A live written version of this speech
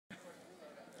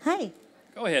Hi.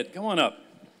 Go ahead. Come on up.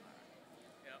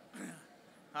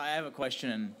 I have a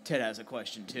question, and Ted has a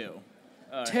question, too.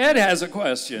 Ted has a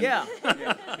question. Yeah,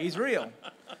 he's real.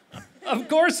 Of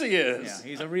course he is. Yeah,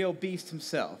 he's a real beast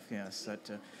himself, yes.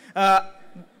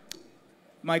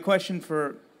 My question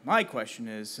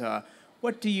is,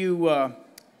 what do you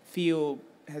feel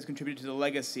has contributed to the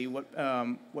legacy?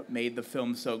 What made the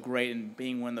film so great in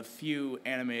being one of the few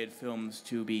animated films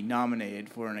to be nominated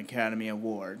for an Academy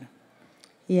Award?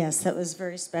 Yes, that was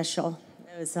very special.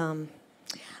 It was,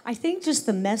 I think just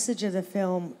the message of the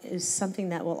film is something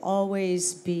that will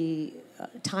always be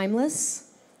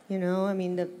timeless. You know, I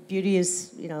mean, the beauty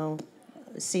is, you know,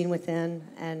 seen within.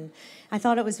 And I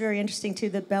thought it was very interesting, too,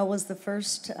 that Belle was the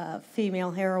first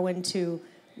female heroine to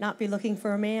not be looking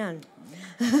for a man.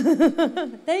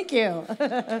 Thank you.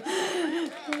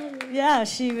 Yeah,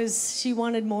 she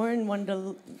wanted more and wanted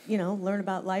to, you know, learn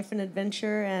about life and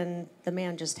adventure, and the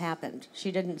man just happened.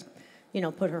 She didn't, you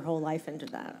know, put her whole life into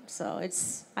that. So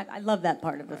I love that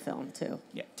part of the film, too.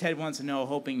 Yeah, Ted wants to know,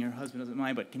 hoping your husband doesn't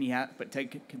mind, but can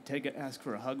Ted ask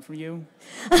for a hug for you?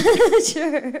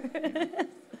 Sure.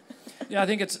 Yeah, I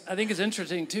think it's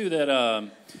interesting too that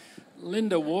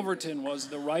Linda Wolverton was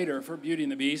the writer for Beauty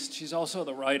and the Beast. She's also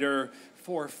the writer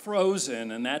for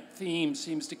Frozen, and that theme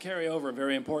seems to carry over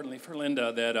very importantly for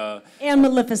Linda. That and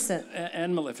Maleficent.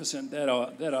 And Maleficent. That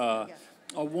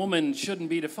a woman shouldn't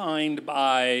be defined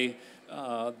by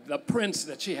the prince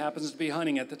that she happens to be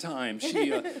hunting at the time.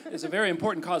 She is a very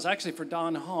important cause, actually, for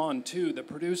Don Hahn, too, the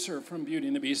producer from Beauty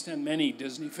and the Beast and many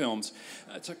Disney films.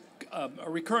 It's a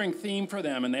recurring theme for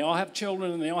them, and they all have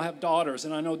children and they all have daughters.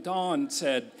 And I know Don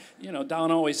said, you know, Don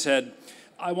always said,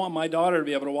 I want my daughter to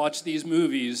be able to watch these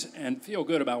movies and feel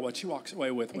good about what she walks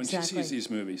away with when she sees these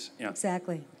movies. Yeah.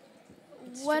 Exactly.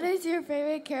 What is your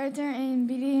favorite character in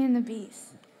Beauty and the Beast?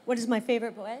 What is my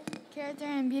favorite boy? Character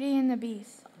in Beauty and the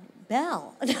Beast.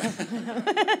 Belle.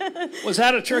 Was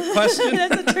that a trick question?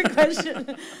 That's a trick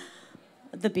question.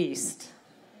 The Beast.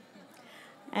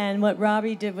 And what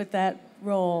Robbie did with that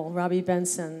role, Robbie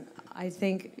Benson, I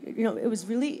think, you know, it was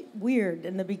really weird.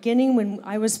 In the beginning, when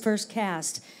I was first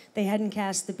cast, they hadn't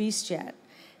cast the Beast yet.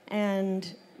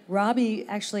 And Robbie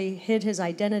actually hid his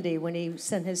identity when he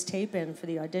sent his tape in for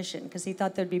the audition, because he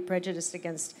thought there'd be prejudice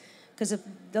against, because if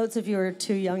those of you who are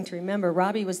too young to remember,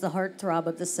 Robbie was the heartthrob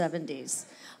of the 70s.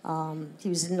 He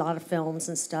was in a lot of films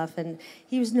and stuff, and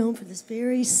he was known for this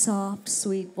very soft,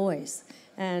 sweet voice.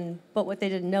 But what they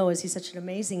didn't know is he's such an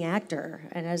amazing actor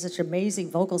and has such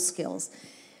amazing vocal skills.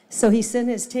 So he sent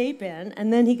his tape in,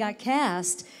 and then he got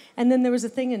cast. And then there was a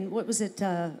thing in, what was it,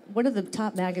 one of the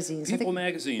top magazines? People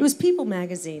Magazine. It was People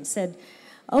Magazine. Said,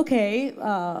 okay,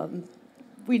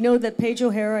 we know that Paige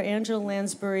O'Hara, Angela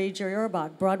Lansbury, Jerry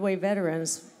Orbach, Broadway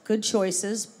veterans, good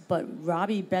choices, but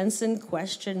Robbie Benson,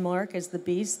 question mark, as the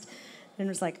Beast. And it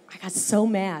was like, I got so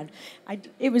mad.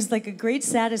 It was like a great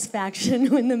satisfaction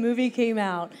when the movie came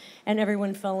out and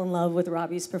everyone fell in love with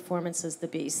Robbie's performance as the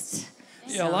Beast.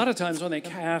 Yeah, a lot of times when they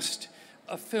cast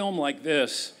a film like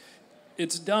this,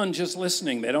 it's done just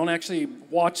listening. They don't actually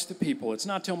watch the people. It's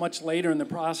not till much later in the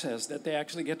process that they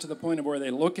actually get to the point of where they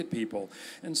look at people.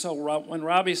 And so when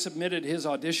Robbie submitted his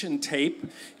audition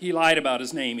tape, he lied about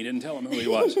his name. He didn't tell them who he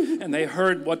was. And they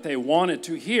heard what they wanted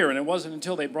to hear, and it wasn't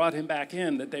until they brought him back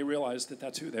in that they realized that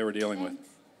that's who they were dealing with.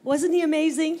 Wasn't he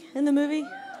amazing in the movie?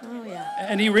 Oh, yeah.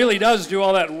 And he really does do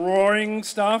all that roaring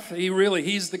stuff.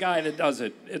 He's the guy that does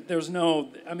it. There's no,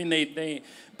 I mean, they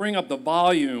bring up the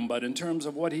volume, but in terms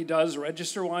of what he does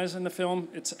register-wise in the film,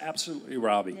 it's absolutely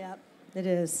Robbie. Yep, it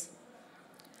is.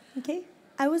 Okay.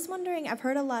 I was wondering, I've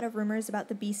heard a lot of rumors about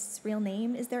the Beast's real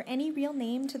name. Is there any real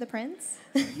name to the prince?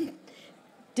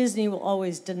 Disney will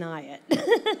always deny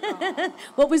it.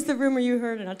 What was the rumor you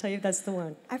heard? And I'll tell you if that's the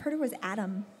one. I've heard it was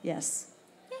Adam. Yes.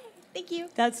 Yay, thank you.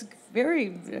 That's very,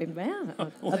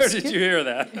 Where did you hear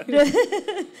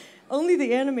that? Only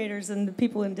the animators and the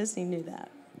people in Disney knew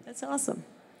that. That's awesome.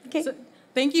 Okay. So,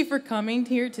 thank you for coming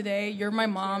here today. You're my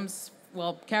mom's,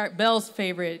 well, Belle's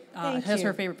favorite, has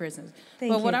her favorite princess.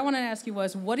 But what I want to ask you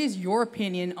was, what is your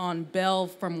opinion on Belle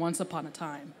from Once Upon a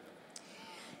Time?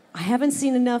 I haven't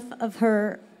seen enough of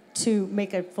her to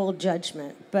make a full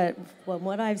judgment, but from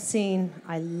what I've seen,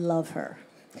 I love her.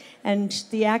 And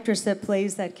the actress that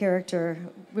plays that character,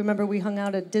 remember we hung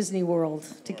out at Disney World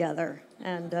together,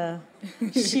 and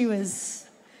she's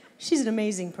an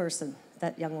amazing person,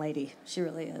 that young lady. She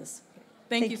really is.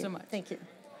 Thank you so much. Thank you.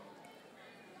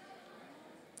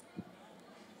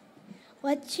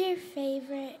 What's your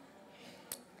favorite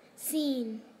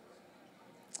scene?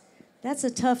 That's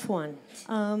a tough one.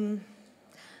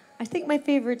 I think my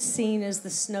favorite scene is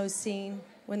the snow scene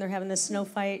when they're having the snow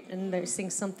fight and they're seeing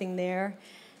something there.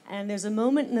 And there's a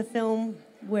moment in the film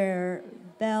where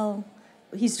Belle,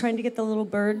 he's trying to get the little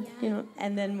bird,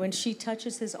 and then when she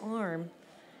touches his arm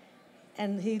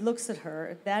and he looks at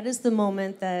her, that is the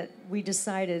moment that we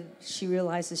decided she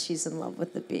realizes she's in love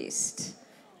with the beast.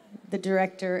 The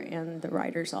director and the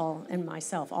writers and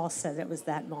myself all said it was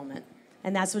that moment.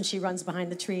 And that's when she runs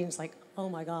behind the tree and is like, oh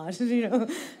my God,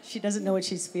 she doesn't know what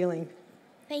she's feeling.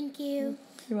 Thank you.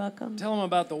 You're welcome. Tell them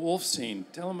about the wolf scene.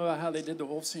 Tell them about how they did the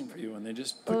wolf scene for you, and they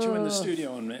just put you in the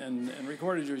studio and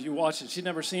recorded you. You watched it. She'd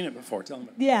never seen it before. Tell them.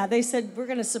 Yeah, they said, we're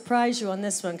going to surprise you on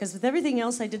this one, because with everything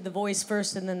else, I did the voice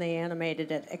first, and then they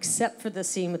animated it, except for the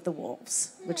scene with the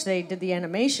wolves, which they did the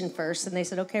animation first, and they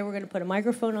said, okay, we're going to put a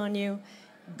microphone on you.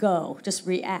 Go. Just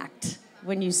react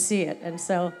when you see it. And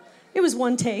so it was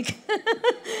one take.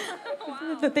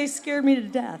 But they scared me to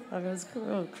death. I mean, it was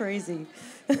crazy.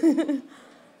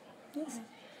 Yes.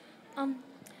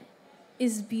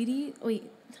 Is beauty? Wait,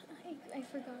 I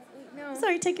forgot. Wait, no.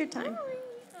 Sorry, take your time.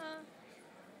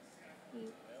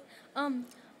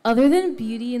 Other than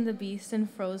Beauty and the Beast and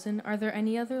Frozen, are there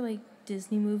any other like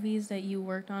Disney movies that you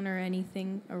worked on or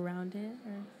anything around it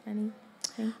or anything?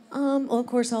 Well, of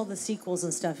course, all the sequels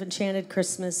and stuff, Enchanted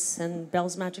Christmas and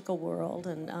Belle's Magical World,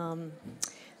 and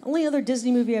only other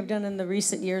Disney movie I've done in the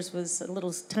recent years was a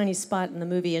little tiny spot in the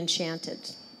movie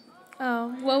Enchanted. Oh,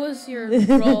 what was your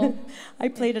role? I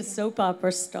played a soap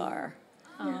opera star.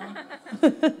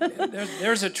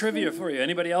 There's a trivia for you.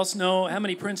 Anybody else know how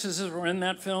many princesses were in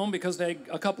that film? Because a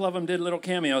couple of them did little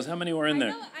cameos. How many were in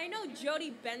there? I know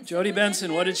Jodie Benson. Jodie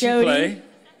Benson. What did she Jodie.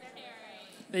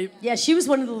 play? Yeah, she was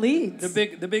one of the leads.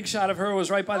 The big shot of her was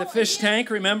right by the fish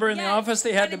tank. Remember in the office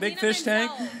they had the big fish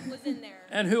tank? Was in there.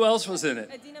 And who else was in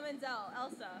it? Idina Menzel,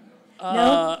 Elsa.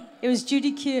 No, it was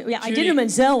Judy Q. Yeah, Idina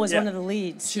Menzel was one of the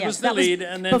leads. She was the lead,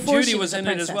 and then Judy was in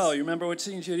it as well. You remember what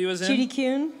scene Judy was in? Judy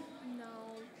Kuhn.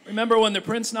 Remember when the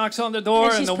prince knocks on the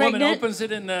door and the woman pregnant? opens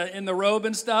it in the robe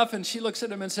and stuff, and she looks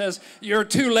at him and says, "You're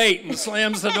too late," and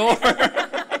slams the door.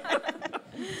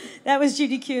 That was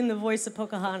Judy Kuhn, the voice of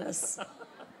Pocahontas.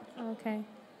 Okay.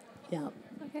 Yeah.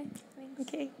 Okay. Thanks.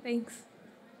 Okay. Thanks.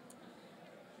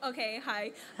 Okay,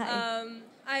 hi. Hi.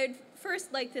 I'd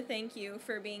first like to thank you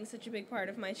for being such a big part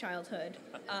of my childhood.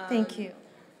 Thank you.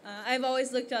 I've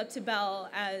always looked up to Belle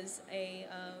as a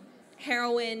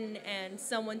heroine and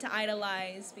someone to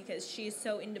idolize because she's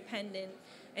so independent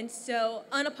and so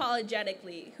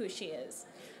unapologetically who she is.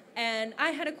 And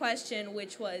I had a question,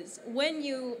 which was, when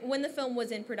the film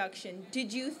was in production,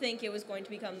 did you think it was going to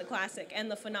become the classic and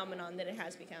the phenomenon that it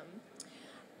has become?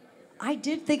 I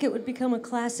did think it would become a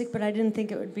classic, but I didn't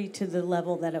think it would be to the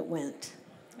level that it went.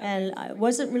 Okay. And it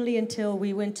wasn't really until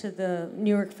we went to the New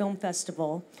York Film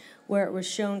Festival where it was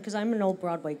shown, because I'm an old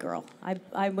Broadway girl.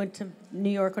 I went to New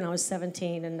York when I was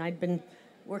 17, and I'd been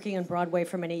working on Broadway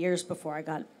for many years before I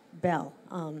got Belle.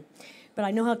 But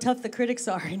I know how tough the critics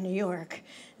are in New York.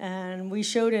 And we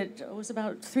showed it was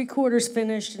about 3/4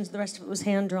 finished, and the rest of it was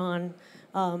hand-drawn,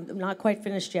 not quite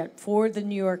finished yet, for the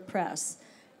New York press.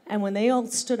 And when they all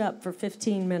stood up for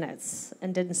 15 minutes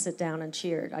and didn't sit down and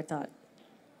cheered, I thought,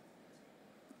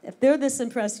 if they're this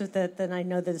impressed with it, then I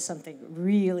know there's something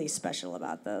really special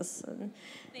about this. And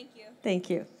thank you. Thank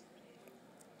you.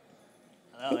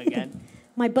 Hello again.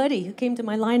 My buddy who came to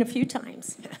my line a few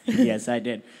times. Yes, I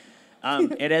did.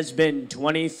 It has been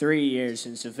 23 years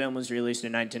since the film was released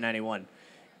in 1991.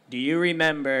 Do you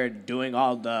remember doing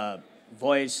all the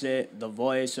voice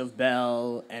of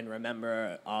Belle, and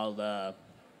remember all the,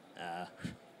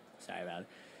 sorry about it,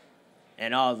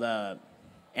 and all the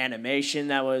animation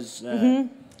that was, do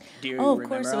you remember of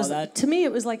course, all that? To me,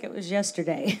 it was like it was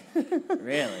yesterday.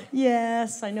 Really?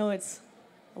 Yes, I know it's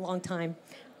a long time.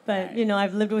 But, Right. you know,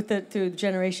 I've lived with it through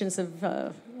generations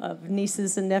of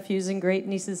nieces and nephews and great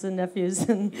nieces and nephews.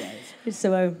 And Yes.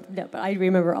 so but I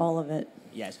remember all of it.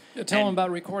 Yes. Yeah, tell them about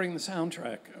recording the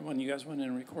soundtrack, when you guys went in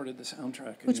and recorded the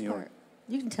soundtrack in Which New York. part?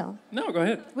 You can tell. No, go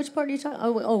ahead. Which part are you talking?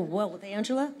 Oh, well, with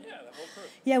Angela? Yeah, the whole crew.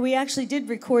 Yeah, we actually did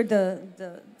record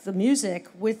the music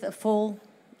with a full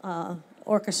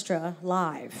orchestra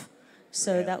live.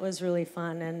 So Really? that was really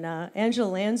fun. And Angela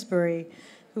Lansbury,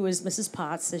 who was Mrs.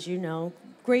 Potts, as you know,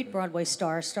 great Broadway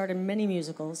star, starred in many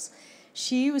musicals.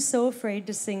 She was so afraid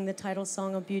to sing the title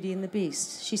song of Beauty and the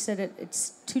Beast. She said,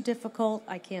 it's too difficult,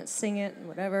 I can't sing it, and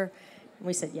whatever. And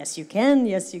we said, yes, you can,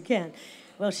 yes, you can.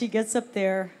 Well, she gets up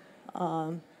there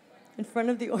in front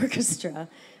of the orchestra.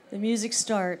 The music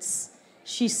starts.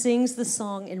 She sings the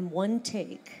song in one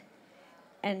take,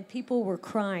 and people were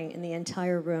crying in the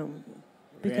entire room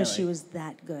because she Really? was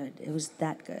that good. It was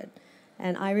that good.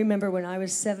 And I remember when I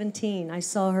was 17, I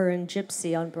saw her in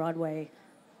Gypsy on Broadway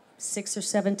 6 or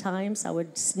 7 times. I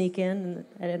would sneak in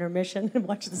at intermission and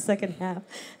watch the second half.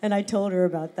 And I told her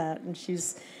about that. And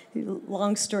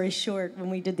long story short, when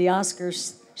we did the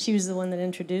Oscars, she was the one that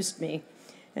introduced me.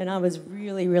 And I was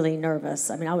really, really nervous.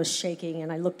 I mean, I was shaking,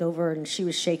 and I looked over, and she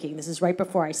was shaking. This is right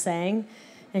before I sang.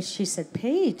 And she said,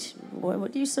 Paige,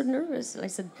 what are you so nervous? And I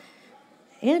said,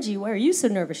 Angie, why are you so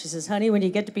nervous? She says, honey, when you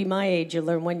get to be my age, you'll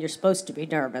learn when you're supposed to be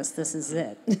nervous. This is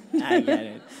it. I get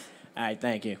it. All right,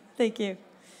 thank you. Thank you.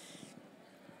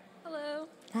 Hello.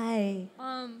 Hi.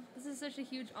 This is such a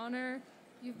huge honor.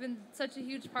 You've been such a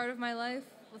huge part of my life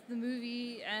with the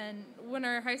movie. And when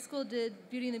our high school did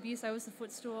Beauty and the Beast, I was the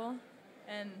footstool.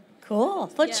 And cool.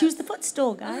 Choose the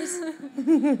footstool, guys.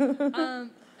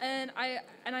 And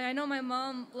I know my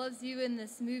mom loves you in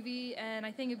this movie, and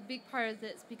I think a big part of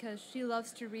it is because she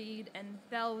loves to read, and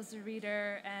Belle was a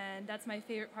reader, and that's my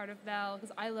favorite part of Belle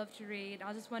because I love to read. I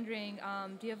was just wondering,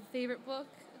 do you have a favorite book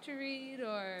to read,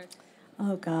 or?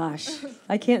 Oh gosh,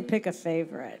 I can't pick a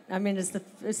favorite. I mean, it's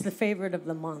the favorite of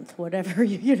the month, whatever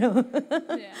you know.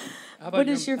 Yeah. How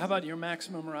about your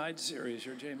Maximum Ride series,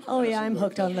 your James? Oh Patterson yeah, I'm book?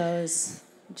 hooked on those.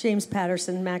 James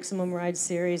Patterson Maximum Ride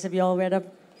series. Have you all read them?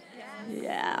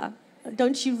 Yeah.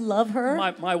 Don't you love her?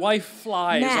 My wife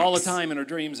flies Max. all the time in her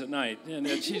dreams at night, and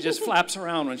she just flaps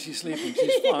around when she's sleeping.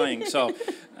 She's flying. So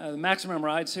the Maximum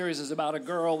Ride series is about a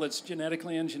girl that's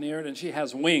genetically engineered, and she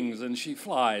has wings, and she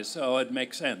flies. So it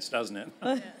makes sense, doesn't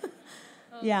it?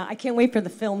 Yeah, I can't wait for the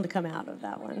film to come out of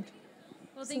that one.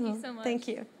 Well, thank you so much. Thank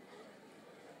you.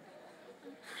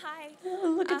 Hi.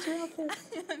 Oh, look at your outfit.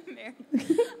 I'm Mary.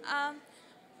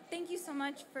 Thank you so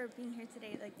much for being here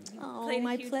today. Like, you Oh, played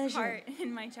my a huge pleasure. part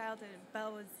in my childhood.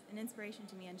 Belle was an inspiration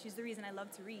to me, and she's the reason I love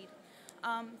to read.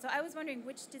 So I was wondering,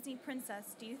 which Disney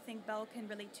princess do you think Belle can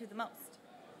relate to the most?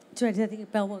 Do I think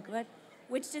Belle will good?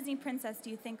 Which Disney princess do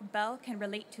you think Belle can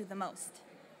relate to the most?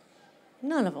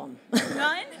 None of them.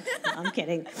 None? I'm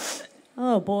kidding.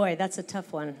 Oh boy, that's a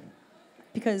tough one.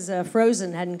 Because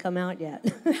Frozen hadn't come out yet.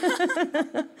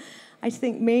 I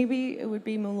think maybe it would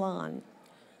be Mulan.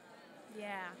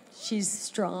 Yeah. She's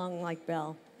strong like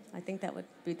Belle. I think that would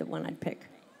be the one I'd pick.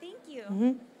 Thank you.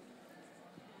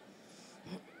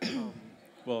 Mm-hmm.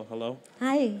 Well, hello.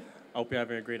 Hi. I hope you're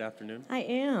having a great afternoon. I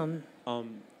am.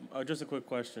 Just a quick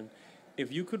question.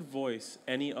 If you could voice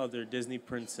any other Disney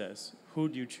princess,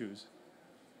 who'd you choose?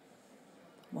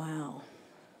 Wow.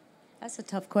 That's a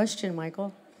tough question,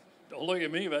 Michael. Don't look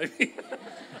at me, baby.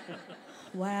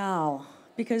 Wow.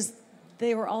 Because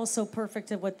they were all so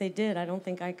perfect at what they did. I don't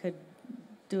think I could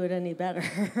do it any better.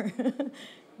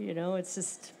 You know, it's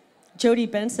just... Jodie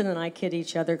Benson and I kid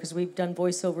each other because we've done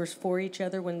voiceovers for each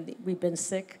other when we've been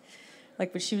sick.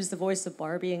 Like when she was the voice of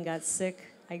Barbie and got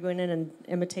sick, I went in and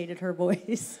imitated her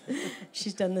voice.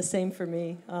 She's done the same for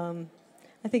me.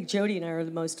 I think Jodie and I are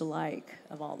the most alike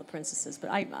of all the princesses, but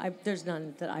there's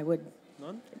none that I would...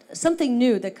 None? Something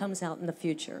new that comes out in the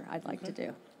future I'd like to do.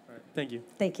 All right. Thank you.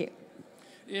 Thank you.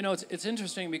 You know, it's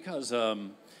interesting because,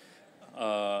 and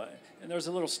there's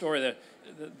a little story that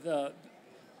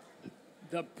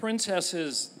the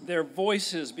princesses, their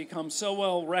voices become so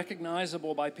well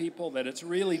recognizable by people that it's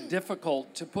really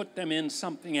difficult to put them in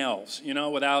something else, you know,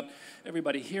 without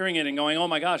everybody hearing it and going, oh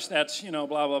my gosh, that's, you know,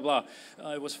 blah, blah, blah.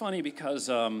 It was funny because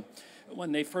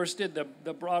when they first did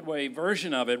the Broadway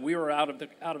version of it, we were out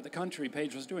of the country.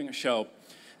 Paige was doing a show.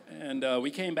 And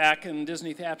we came back, and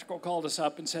Disney Theatrical called us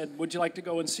up and said, would you like to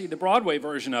go and see the Broadway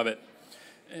version of it?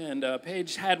 And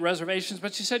Paige had reservations,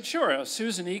 but she said, sure.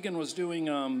 Susan Egan was doing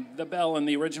the Belle in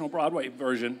the original Broadway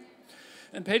version.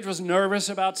 And Paige was nervous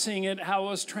about seeing it, how it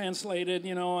was translated,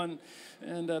 you know,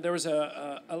 and there was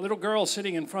a little girl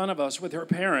sitting in front of us with her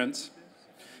parents.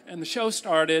 And the show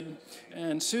started,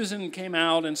 and Susan came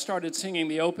out and started singing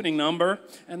the opening number.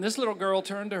 And this little girl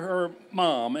turned to her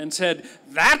mom and said,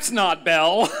 "That's not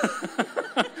Belle."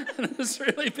 This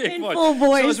really big in full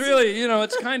voice. So it's really, you know,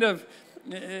 it's kind of,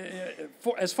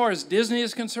 as far as Disney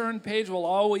is concerned, Paige will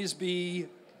always be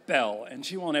Belle, and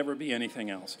she won't ever be anything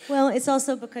else. Well, it's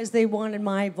also because they wanted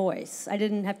my voice. I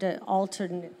didn't have to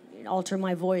alter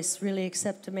my voice really,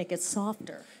 except to make it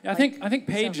softer. Yeah, I think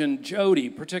Paige and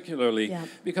Jodie particularly, Yeah.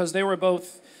 because they were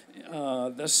both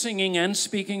the singing and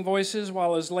speaking voices,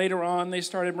 while as later on they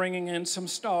started bringing in some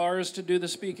stars to do the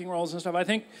speaking roles and stuff. I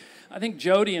think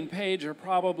Jodie and Paige are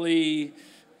probably,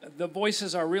 the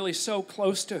voices are really so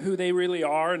close to who they really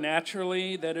are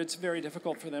naturally that it's very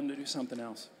difficult for them to do something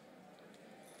else.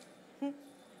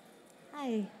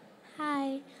 Hi.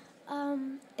 Hi.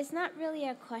 It's not really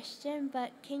a question,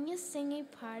 but can you sing a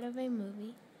part of a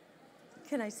movie?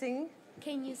 Can I sing?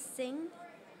 Can you sing?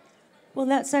 Well,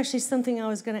 that's actually something I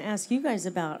was going to ask you guys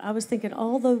about. I was thinking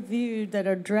all of you that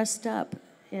are dressed up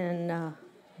in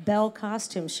Belle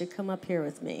costume should come up here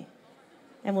with me,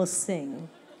 and we'll sing.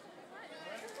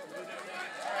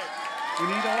 We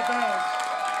need all bells.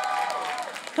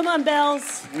 Come on,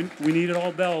 Bells. We need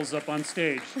all bells up on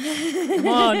stage. Come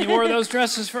on, you wore those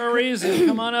dresses for a reason.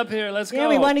 Come on up here, let's go. Yeah,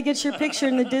 we want to get your picture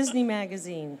in the Disney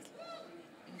magazine.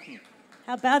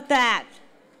 How about that?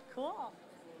 Cool.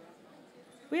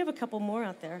 We have a couple more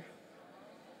out there.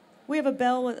 We have a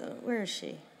Belle with, where is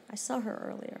she? I saw her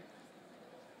earlier.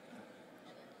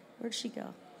 Where'd she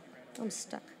go? I'm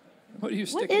stuck. What are you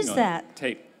sticking on? What is that?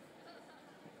 Tape.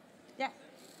 Yeah.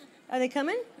 Are they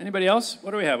coming? Anybody else?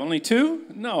 What do we have? Only 2?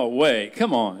 No way.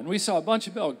 Come on. We saw a bunch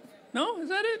of Belle. No? Is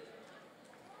that it?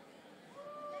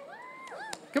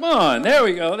 Come on. There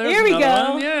we go. There's Here we another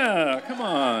go. one. Yeah. Come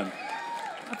on.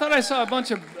 I thought I saw a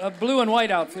bunch of blue and white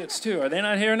outfits too. Are they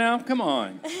not here now? Come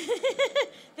on.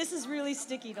 This is really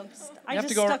sticky. Don't. I You have just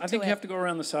to go. stuck I think to you it. have to go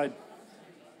around the side.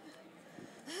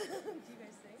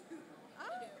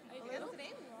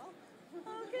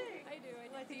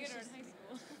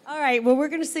 All right, well, we're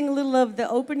going to sing a little of the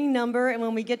opening number, and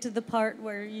when we get to the part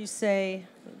where you say,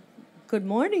 "Good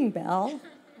morning, Belle,"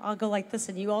 I'll go like this,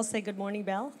 and you all say, "Good morning,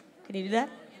 Belle." Can you do that?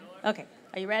 Okay,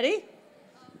 are you ready?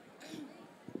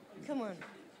 Come on.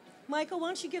 Michael, why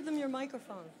don't you give them your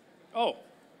microphone? Oh,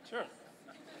 sure.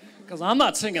 Because I'm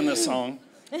not singing this song.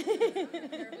 Here,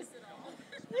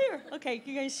 okay,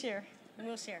 you guys share, and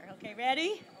we'll share. Okay,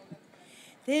 ready?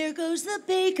 There goes the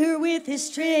baker with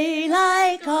his tray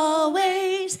like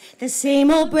always, the same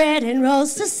old bread and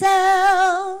rolls to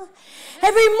sell.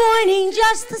 Every morning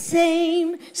just the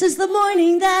same, since the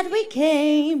morning that we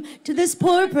came to this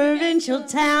poor provincial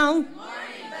town.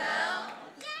 Morning, Belle.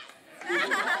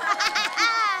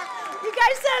 You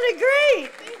guys sounded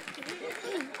great.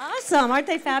 Awesome, aren't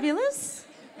they fabulous?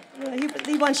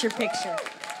 He wants your picture.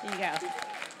 Here you go.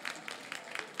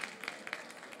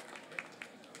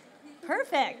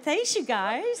 Perfect. Thanks, you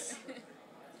guys.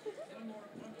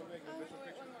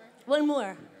 One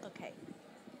more. Okay.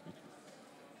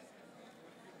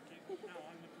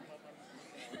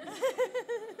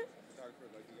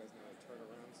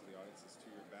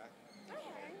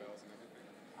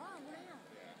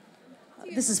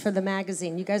 This is for the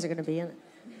magazine. You guys are going to be in it.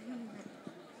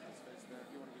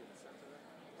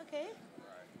 Okay.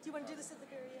 Do you want to do this at the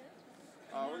very end?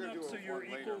 We're going to do it so you're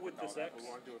equal with this X. We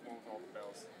want to do it one with all the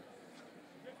bells.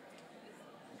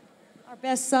 Our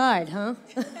best side, huh? I got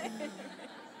your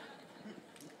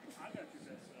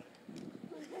best side.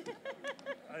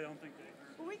 I don't think they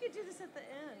heard. Well, we could do this at the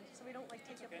end, so we don't like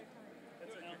take up your time.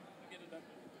 That's okay. Get it done.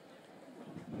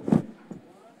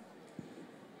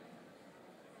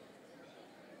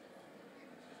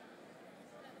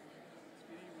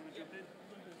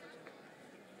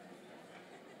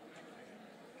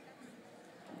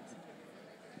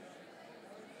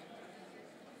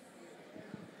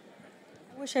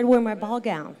 I wish I'd wear my ball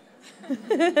gown.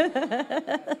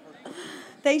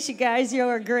 Thanks, you guys. You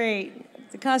are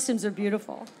great. The costumes are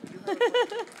beautiful.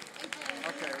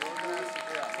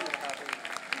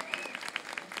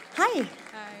 Hi.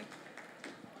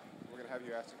 We're going to have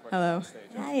you ask a question Hello. on stage.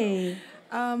 Hi.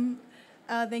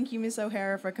 Thank you, Ms.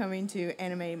 O'Hara, for coming to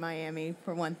Animate Miami,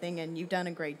 for one thing, and you've done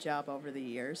a great job over the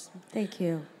years. Thank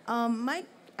you. Mike,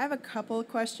 I have a couple of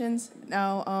questions.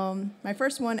 Now, my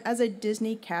first one, as a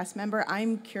Disney cast member,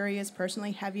 I'm curious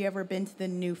personally, have you ever been to the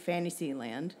new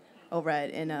Fantasyland over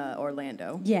in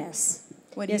Orlando? Yes.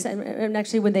 What do Yes, you- and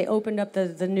actually when they opened up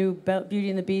the new Beauty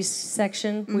and the Beast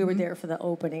section, we were Mhm. there for the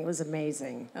opening. It was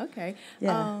amazing. Okay.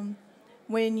 Yeah.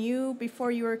 Before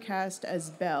you were cast as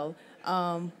Belle,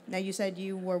 now you said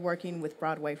you were working with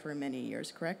Broadway for many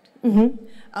years, correct?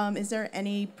 Mm-hmm. Is there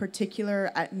any particular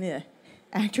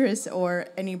actress or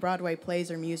any Broadway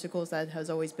plays or musicals that has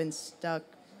always been stuck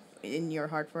in your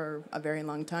heart for a very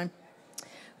long time?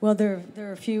 Well, there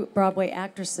are a few Broadway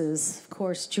actresses, of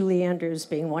course, Julie Andrews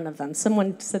being one of them.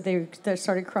 Someone said they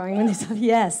started crying when they said,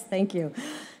 yes, thank you.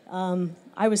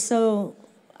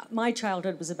 My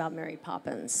childhood was about Mary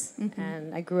Poppins,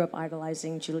 and I grew up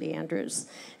idolizing Julie Andrews.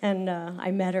 And I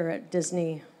met her at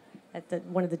Disney, at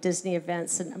one of the Disney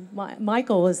events, and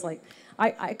Michael was like,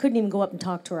 I couldn't even go up and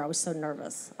talk to her. I was so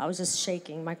nervous. I was just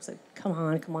shaking. Mike was like, come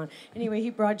on, come on. Anyway,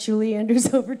 he brought Julie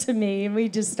Andrews over to me, and we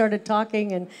just started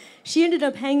talking, and she ended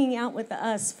up hanging out with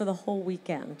us for the whole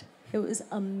weekend. It was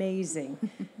amazing.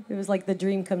 It was like the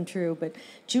dream come true. But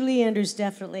Julie Andrews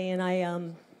definitely, and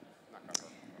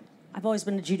I've always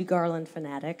been a Judy Garland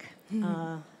fanatic.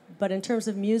 But in terms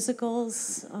of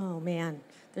musicals, oh man,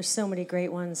 there's so many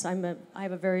great ones. I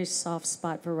have a very soft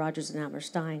spot for Rodgers and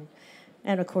Hammerstein.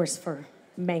 And of course for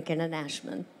Menken and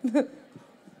Ashman.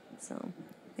 So,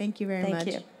 thank you very much.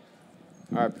 Thank you.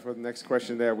 All right, before the next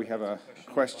question there, we have a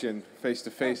question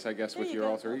face-to-face, I guess, with your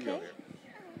alter ego here.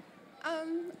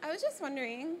 I was just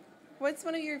wondering, what's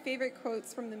one of your favorite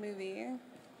quotes from the movie?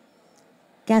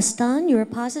 Gaston, you are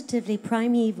positively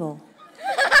primeval.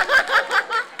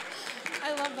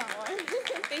 I love that one.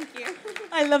 Thank you.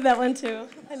 I love that one too.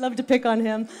 I love to pick on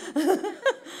him.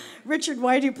 Richard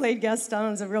White, who played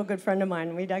Gaston, is a real good friend of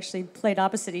mine. We'd actually played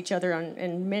opposite each other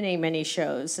in many, many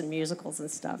shows and musicals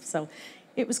and stuff. So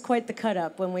it was quite the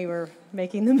cut-up when we were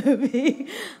making the movie.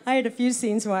 I had a few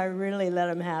scenes where I really let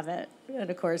him have it. And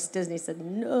of course, Disney said,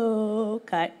 no,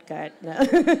 cut,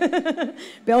 no.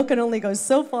 Belle can only go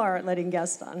so far at letting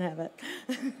Gaston have it.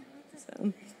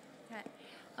 So.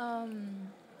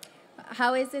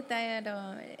 How is it that,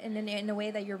 in a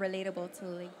way that you're relatable to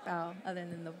like Belle, other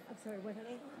than the... I'm sorry, what,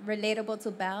 honey? Relatable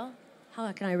to Belle?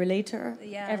 How can I relate to her?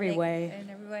 Yeah, every like, way. In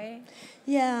every way?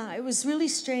 Yeah, it was really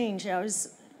strange. I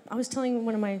was telling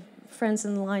one of my friends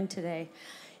in the line today,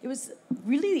 it was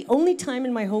really the only time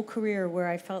in my whole career where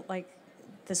I felt like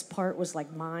this part was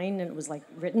like mine and it was like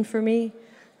written for me.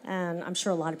 And I'm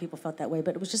sure a lot of people felt that way,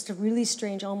 but it was just a really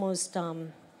strange, almost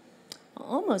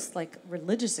like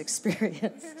religious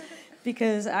experience.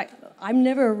 Because I'm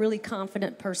never a really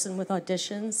confident person with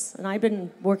auditions. And I've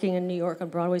been working in New York on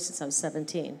Broadway since I was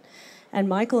 17. And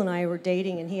Michael and I were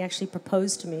dating, and he actually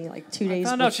proposed to me like 2 days I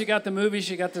found out she got the movie,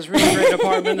 she got this really great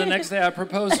apartment, the next day I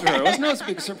proposed to her. It was no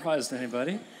big surprise to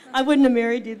anybody. I wouldn't have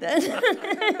married you then.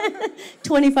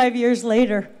 25 years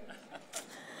later.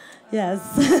 Yes.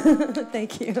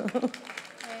 Thank you.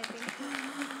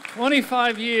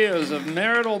 25 years of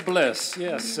marital bliss.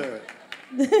 Yes, sir.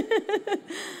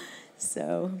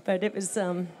 So, but it was,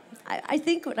 I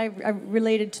think what I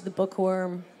related to the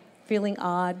bookworm, feeling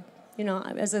odd. You know,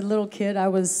 as a little kid, I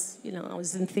was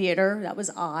in theater. That was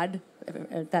odd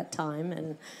at that time.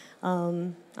 And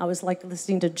I was like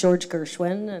listening to George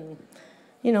Gershwin. And,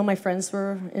 you know, my friends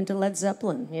were into Led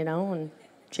Zeppelin, you know, and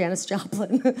Janis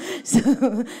Joplin.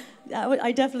 So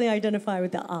I definitely identify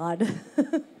with the odd.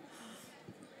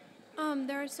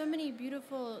 There are so many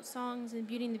beautiful songs in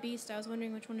Beauty and the Beast. I was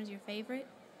wondering which one is your favorite?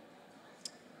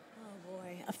 Oh,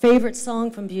 boy. A favorite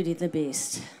song from Beauty and the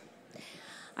Beast.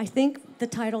 I think the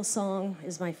title song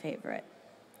is my favorite.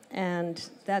 And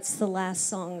that's the last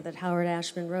song that Howard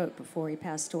Ashman wrote before he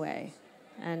passed away.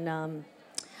 And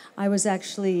I was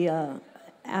actually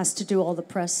asked to do all the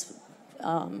press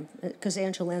because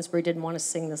Angela Lansbury didn't want to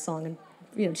sing the song. And,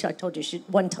 you know, I told you,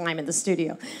 one time in the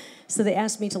studio. So they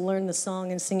asked me to learn the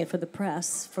song and sing it for the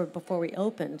press before we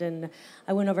opened. And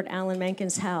I went over to Alan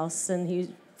Menken's house, and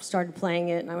he started playing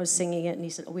it, and I was singing it, and he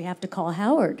said, we have to call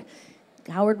Howard.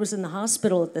 Howard was in the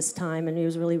hospital at this time, and he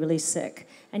was really, really sick.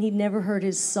 And he'd never heard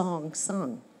his song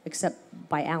sung, except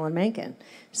by Alan Menken.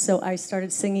 So I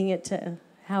started singing it to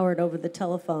Howard over the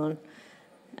telephone.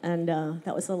 And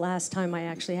that was the last time I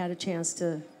actually had a chance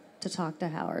to talk to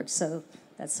Howard. So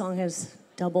that song has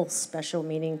double special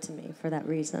meaning to me for that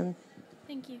reason.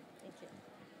 Thank you. Thank you.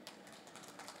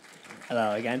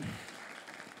 Hello again.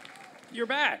 You're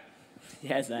back.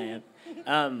 Yes, I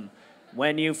am.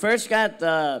 When you first got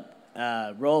the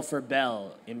role for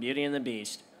Belle in Beauty and the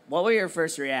Beast, what were your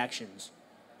first reactions?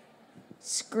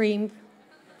 Scream.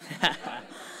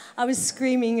 I was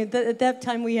screaming. At that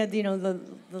time, we had, you know, the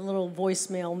little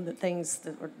voicemail things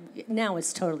that were. Now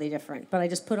it's totally different. But I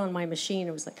just put on my machine.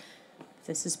 It was like,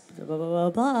 this is blah, blah, blah,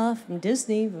 blah from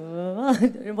Disney. Blah, blah, blah.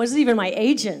 It wasn't even my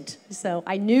agent. So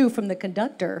I knew from the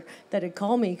conductor that had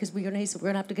called me because he said, we're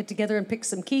going to have to get together and pick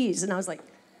some keys. And I was like,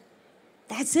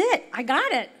 that's it. I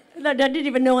got it. I didn't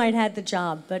even know I'd had the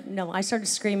job. But no, I started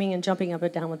screaming and jumping up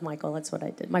and down with Michael. That's what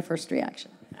I did. My first reaction.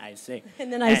 I see.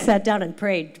 And then I sat down and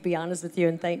prayed, to be honest with you,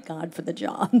 and thanked God for the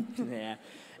job. Yeah.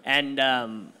 And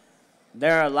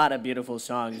there are a lot of beautiful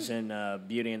songs in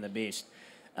Beauty and the Beast.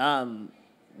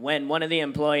 When one of the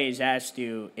employees asked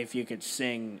you if you could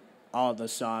sing all the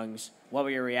songs, what were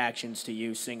your reactions to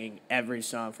you singing every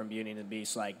song from Beauty and the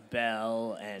Beast, like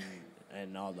Belle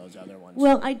and all those other ones?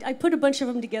 Well, I put a bunch of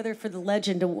them together for the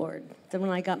Legend Award. Then when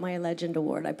I got my Legend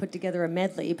Award, I put together a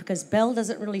medley because Belle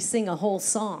doesn't really sing a whole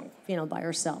song, you know, by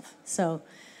herself. So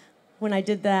when I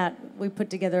did that, we put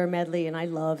together a medley, and I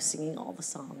love singing all the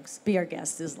songs. Be Our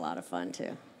Guest is a lot of fun,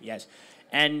 too. Yes.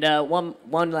 And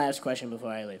one last question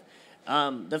before I leave.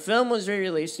 The film was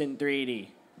re-released in 3D.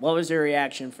 What was your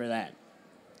reaction for that?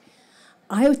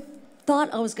 I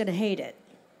thought I was going to hate it,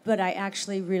 but I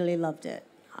actually really loved it.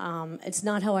 It's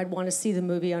not how I'd want to see the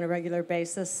movie on a regular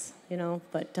basis, you know,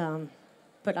 but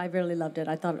I really loved it.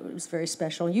 I thought it was very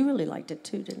special. You really liked it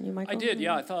too, didn't you, Michael? I did,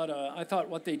 yeah. I thought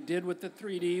what they did with the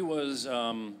 3D was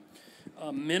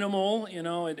minimal. You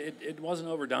know, it wasn't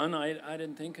overdone. I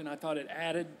didn't think, and I thought it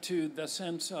added to the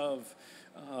sense of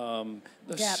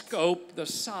the Depth. scope, the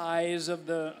size of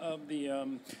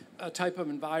the type of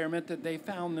environment that they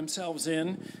found themselves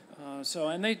in. I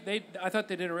thought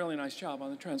they did a really nice job on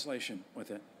the translation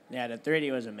with it. Yeah, the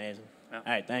 3D was amazing. Yeah. All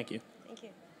right, thank you. Thank you.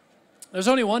 There's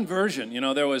only one version. You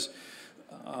know, there was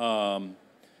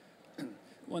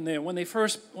when they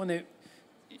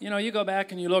you know, you go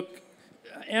back and you look,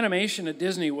 animation at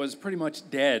Disney was pretty much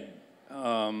dead.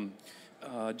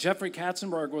 Jeffrey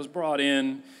Katzenberg was brought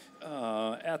in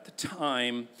at the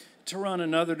time to run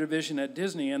another division at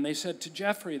Disney, and they said to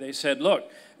Jeffrey, they said, look,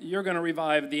 you're going to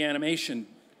revive the animation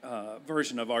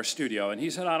version of our studio. And he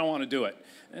said, I don't want to do it.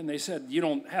 And they said, you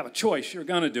don't have a choice, you're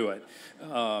going to do it.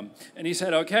 And he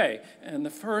said, okay. And the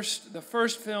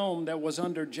first film that was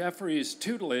under Jeffrey's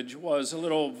tutelage was a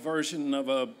little version of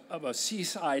a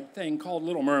seaside thing called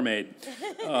Little Mermaid,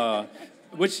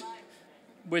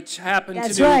 which happened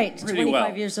That's to do right, pretty 25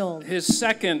 well. years old. His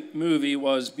second movie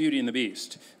was Beauty and the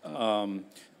Beast. You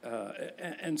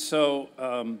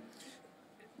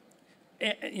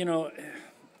know,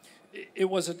 it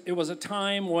was a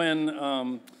time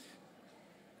when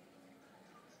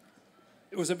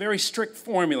it was a very strict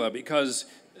formula, because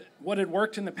what had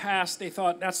worked in the past, they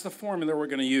thought that's the formula we're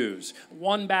going to use.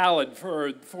 One ballad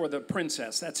for the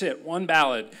princess, that's it, one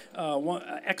ballad.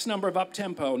 X number of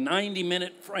up-tempo,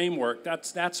 90-minute framework,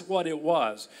 that's what it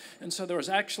was. And so there was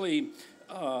actually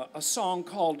a song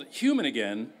called Human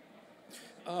Again,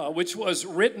 which was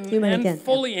written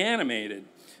fully animated.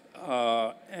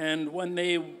 And when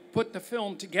they put the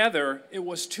film together, it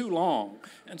was too long.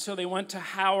 And so they went to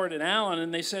Howard and Allen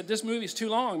and they said, this movie's too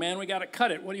long, man, we got to cut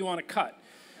it. What do you want to cut?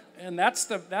 And that's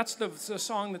the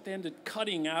song that they ended up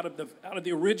cutting out of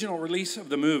the original release of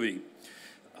the movie.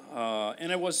 And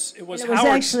it was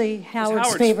actually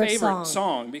Howard's favorite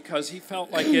song because he felt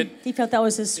like it. He felt that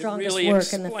was his strongest really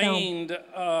work in the film. Explained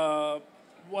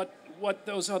what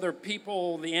those other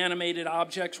people, the animated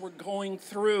objects, were going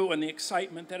through and the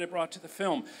excitement that it brought to the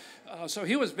film. So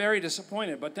he was very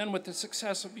disappointed. But then with the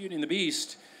success of Beauty and the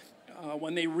Beast,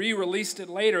 when they re-released it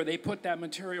later, they put that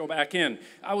material back in.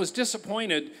 I was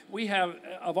disappointed. We have,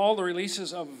 of all the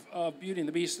releases of Beauty and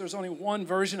the Beast, there's only one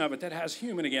version of it that has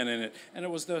Human Again in it, and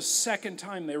it was the second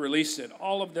time they released it.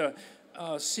 All of the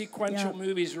sequential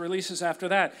movies releases after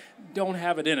that don't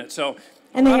have it in it. So,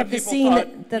 and they have the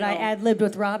scene that I ad-libbed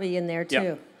with Robbie in there, too.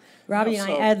 Yeah. Robbie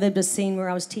and I ad-libbed a scene where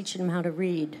I was teaching him how to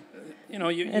read. You know,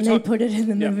 and they put it in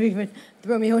the movie with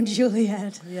Romeo and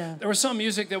Juliet. Yeah. There was some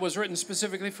music that was written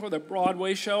specifically for the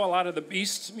Broadway show. A lot of the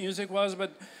Beast's music was,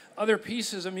 but other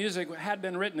pieces of music had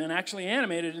been written and actually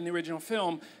animated in the original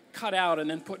film, cut out and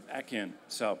then put back in.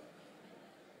 So.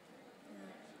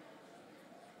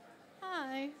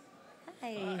 Hi.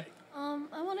 Hi.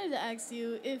 I wanted to ask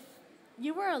you, if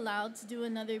you were allowed to do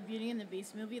another Beauty and the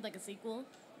Beast movie, like a sequel,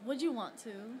 would you want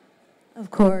to? Of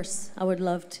course, I would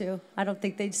love to. I don't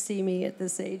think they'd see me at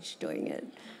this age doing it.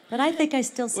 But I think I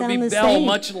still sound the same. Belle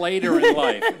much later in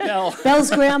life. Bell's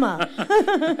grandma.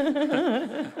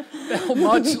 Belle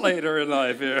much later in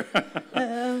life here.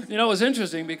 You know, it was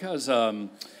interesting because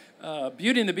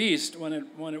Beauty and the Beast, when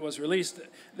it was released,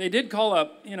 they did call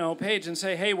up, Paige and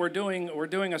say, "Hey, we're doing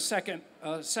a second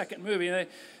movie." And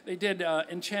they did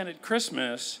Enchanted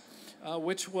Christmas,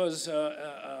 which was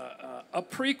a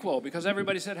prequel, because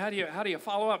everybody said, how do you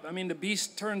follow up? I mean, the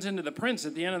Beast turns into the prince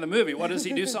at the end of the movie. What, does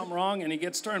he do something wrong and he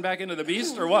gets turned back into the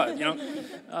Beast, or what?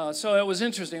 So it was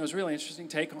interesting. It was a really interesting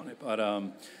take on it, but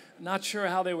not sure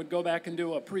how they would go back and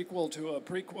do a prequel to a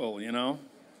prequel.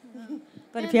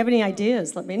 But if you have any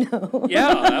ideas, let me know.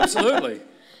 Yeah, absolutely.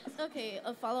 Okay,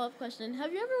 a follow-up question.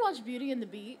 Have you ever watched Beauty and the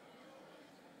Beast?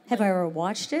 Have I ever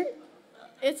watched it?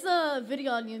 It's a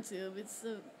video on YouTube. It's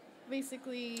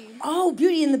basically... Oh,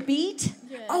 Beauty and the Beat?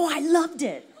 Yeah. Oh, I loved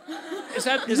it. Is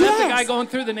that the guy going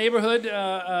through the neighborhood?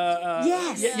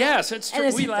 Yes. Yes, it's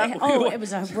true. We laughed. It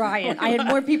was a riot. I had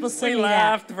more people singing we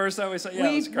laughed the first time we saw it. Yeah,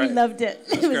 it was great. We loved it.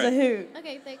 It was a hoot.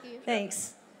 Okay, thank you.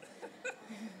 Thanks.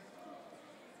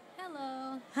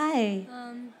 Hello. Hi.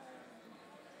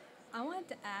 I wanted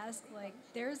to ask,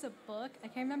 there's a book. I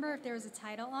can't remember if there was a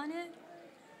title on it,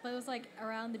 but it was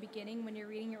around the beginning when you're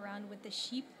reading around with the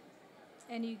sheep,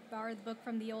 and you borrowed the book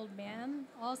from the old man.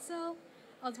 Also,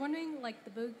 I was wondering, the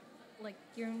book,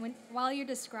 while you're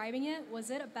describing it, was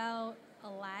it about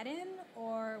Aladdin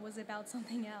or was it about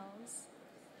something else?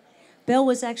 Belle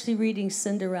was actually reading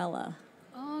Cinderella.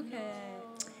 Okay.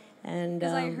 And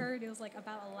because I heard it was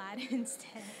about Aladdin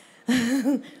instead.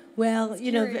 Well,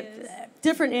 you know,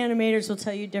 different animators will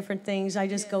tell you different things. I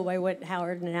just go by what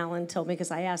Howard and Alan told me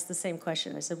because I asked the same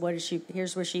question. I said, "What is she?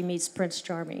 Here's where she meets Prince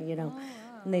Charming," you know,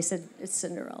 and they said it's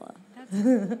Cinderella. That's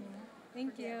cool.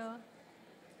 Thank you.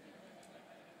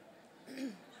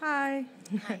 Hi.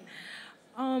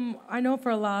 I know for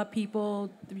a lot of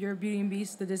people, your Beauty and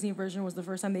Beast, the Disney version, was the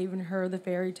first time they even heard the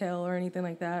fairy tale or anything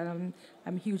like that. I'm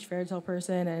a huge fairy tale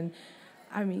person, and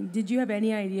I mean, did you have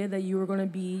any idea that you were going to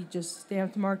be just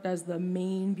stamped marked as the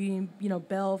main Beauty, you know,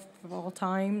 Belle of all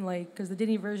time? Like, because the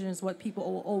Disney version is what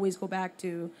people will always go back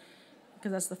to,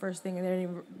 because that's the first thing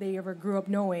they ever grew up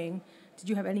knowing. Did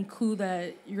you have any clue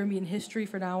that you're going to be in history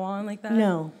from now on like that?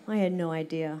 No, I had no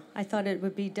idea. I thought it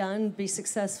would be done, be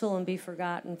successful, and be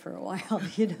forgotten for a while,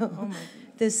 you know. Oh my.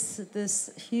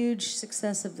 This huge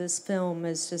success of this film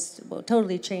has just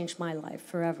totally changed my life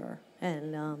forever.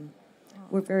 And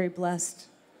we're very blessed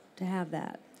to have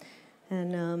that.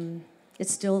 And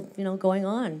it's still, you know, going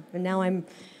on. And now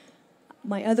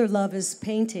my other love is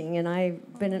painting, and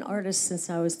I've been an artist since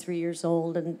I was 3 years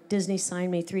old, and Disney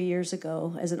signed me 3 years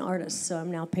ago as an artist, so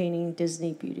I'm now painting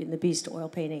Disney Beauty and the Beast oil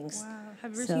paintings. Wow.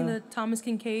 Have you ever seen the Thomas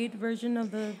Kincaid version of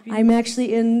the Beauty? I'm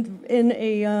actually in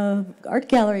a art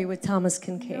gallery with Thomas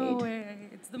Kincaid. No way.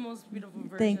 It's the most beautiful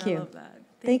version. Thank you. I love that.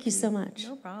 Thank you so much.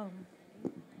 No problem.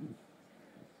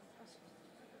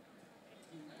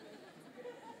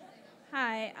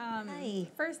 Hi. Hi.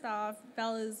 First off,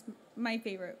 Belle is my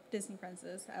favorite Disney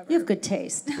princess ever. You have good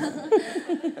taste.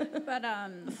 But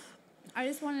I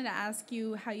just wanted to ask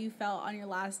you how you felt on your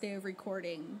last day of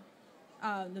recording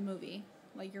the movie.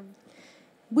 Like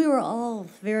We were all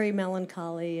very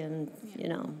melancholy, and you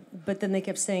know, but then they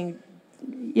kept saying,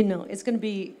 you know, it's going to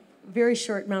be a very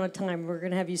short amount of time. We're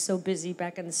going to have you so busy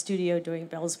back in the studio doing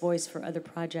Belle's voice for other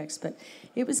projects. But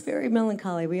it was very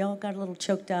melancholy. We all got a little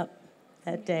choked up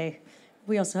that day.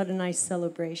 We also had a nice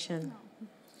celebration.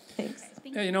 Thanks.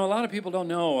 Yeah, you know, a lot of people don't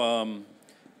know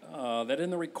that in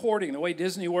the recording, the way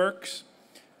Disney works,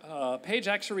 Paige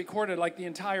actually recorded like the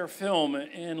entire film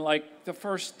in like the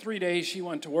first 3 days she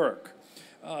went to work.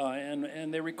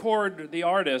 And they record the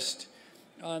artist,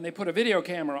 and they put a video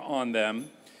camera on them,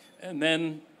 and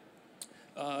then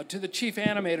to the chief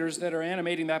animators that are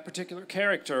animating that particular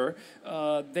character,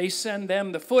 they send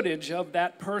them the footage of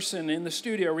that person in the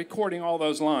studio recording all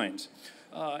those lines.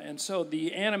 And so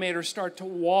the animators start to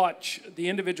watch the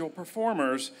individual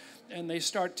performers, and they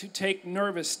start to take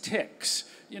nervous tics.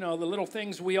 You know, the little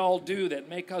things we all do that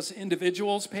make us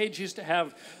individuals. Paige used to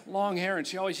have long hair, and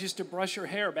she always used to brush her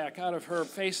hair back out of her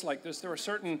face like this. There were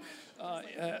certain,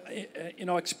 you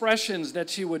know, expressions that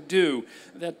she would do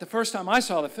that the first time I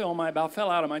saw the film, I about fell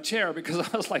out of my chair because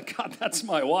I was like, God, that's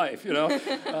my wife, you know.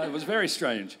 It was very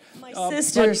strange. My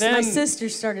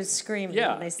sisters started screaming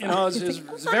when they saw you know, it. it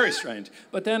was very strange.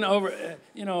 But then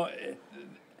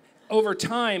over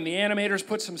time, the animators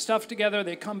put some stuff together,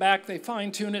 they come back, they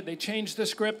fine-tune it, they change the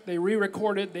script, they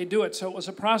re-record it, they do it. So it was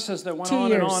a process that went 2 on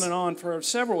years. and on and on for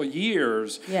several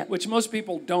years, which most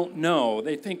people don't know.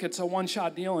 They think it's a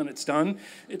one-shot deal and it's done.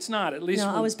 It's not, at least No,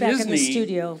 with I was Disney, back in the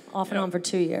studio off and on for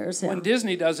 2 years. When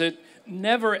Disney does it,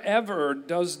 never ever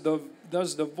does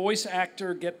the voice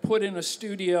actor get put in a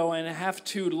studio and have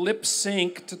to lip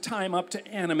sync to time up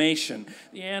to animation.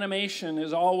 The animation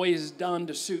is always done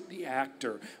to suit the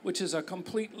actor, which is a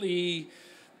completely,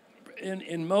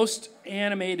 in most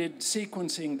animated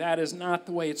sequencing, that is not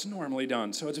the way it's normally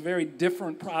done. So it's a very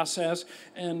different process.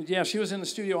 And yeah, she was in the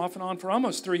studio off and on for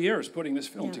almost 3 years putting this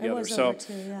film together. It was so, over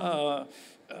 2, yeah.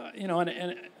 you know,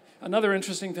 and another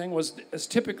interesting thing was, is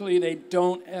typically they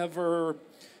don't ever.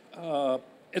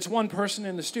 It's one person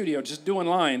in the studio just doing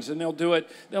lines, and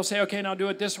they'll say, okay, now do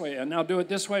it this way, and now do it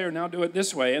this way, or now do it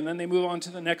this way, and then they move on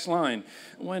to the next line.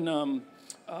 When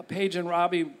Paige and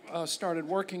Robbie started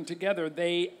working together,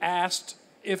 they asked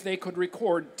if they could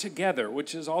record together,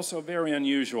 which is also very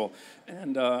unusual.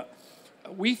 And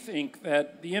we think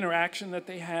that the interaction that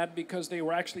they had, because they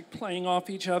were actually playing off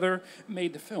each other,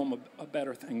 made the film a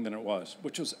better thing than it was,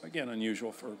 which was, again,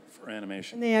 unusual for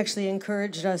animation. And they actually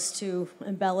encouraged us to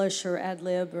embellish or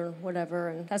ad-lib or whatever,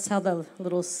 and that's how the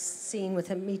little scene with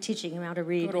me teaching him how to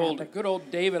read happened. Good old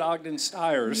David Ogden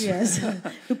Stiers. Yes.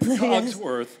 Who plays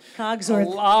Cogsworth. Cogsworth. A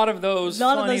lot of those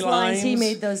funny lines, he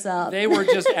made those up. They were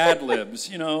just ad-libs.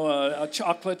 You know,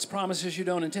 chocolates, promises you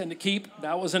don't intend to keep.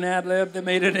 That was an ad-lib that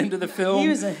made it into the film. He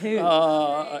was a hoot.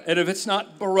 And if it's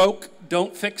not Baroque,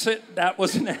 don't fix it. That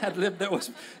was an ad-lib that was,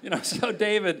 you know, so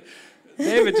David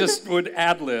just would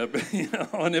ad-lib, you know,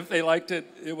 and if they liked it,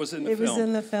 it was in the film. It was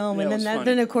in the film. Yeah, and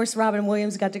then, of course, Robin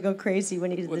Williams got to go crazy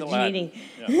when he did the Aladdin. genie.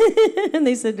 Yeah. And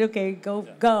they said, okay, go.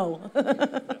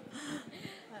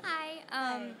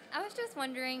 Hi. I was was just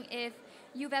wondering if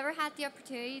you've ever had the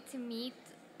opportunity to meet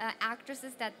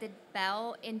actresses that did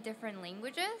Belle in different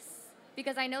languages,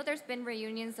 because I know there's been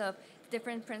reunions of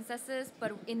different princesses,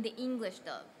 but in the English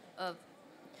dub of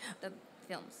the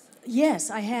films. Yes,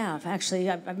 I have actually.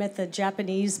 I met the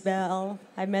Japanese Belle.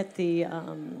 I met the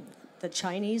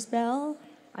Chinese Belle.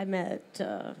 I met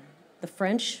the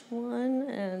French one,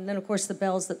 and then of course the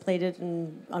Belles that played it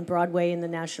on Broadway in the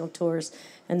national tours.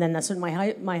 And then that's when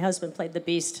my husband played the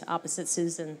Beast opposite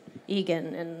Susan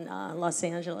Egan in Los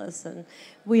Angeles. And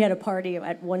we had a party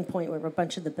at one point where a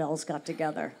bunch of the Belles got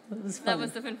together. It was fun. That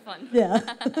must have been fun. Yeah.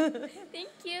 Thank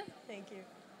you. Thank you.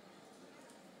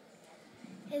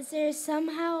 Is there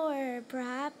somehow or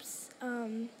perhaps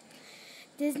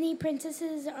Disney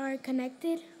princesses are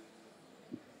connected?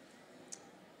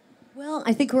 Well,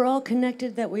 I think we're all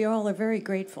connected, that we all are very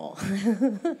grateful.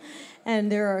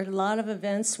 And there are a lot of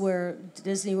events where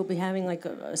Disney will be having like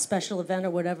a special event or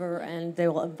whatever, and they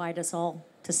will invite us all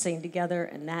to sing together,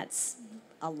 and that's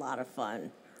a lot of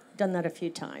fun. Done that a few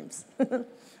times.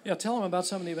 Yeah, tell them about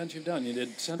some of the events you've done. You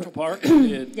did Central Park. You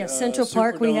did, Yeah, Central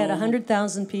Park, we had Superdome.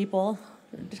 100,000 people.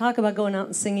 Talk about going out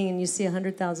and singing and you see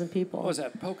 100,000 people. What was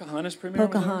that, Pocahontas premiere?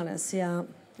 Pocahontas, yeah.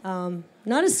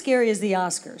 Not as scary as the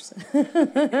Oscars.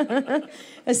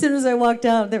 As soon as I walked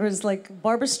out, there was like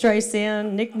Barbara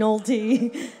Streisand, Nick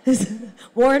Nolte,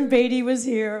 Warren Beatty was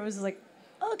here. It was like,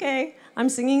 okay, I'm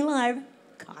singing live.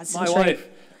 Concentrate.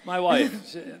 My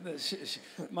wife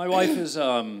is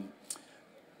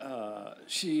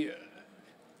she.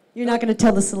 You're not going to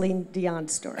tell the Celine Dion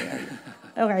story, are you?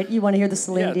 All right, you want to hear the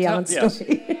Celine Dion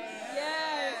story?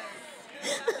 Yes.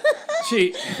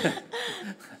 She.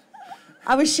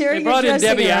 I was sharing. They brought in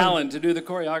Debbie room. Allen to do the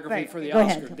choreography for the Go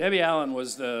Oscar. ahead. Debbie Allen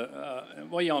was the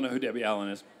well, you all know who Debbie Allen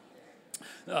is.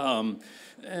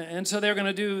 And so they were going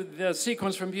to do the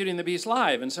sequence from Beauty and the Beast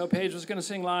live, and so Paige was going to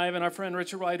sing live, and our friend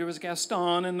Richard Wright, who was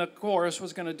Gaston, and the chorus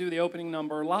was going to do the opening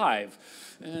number live.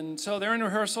 And so they're in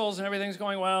rehearsals, and everything's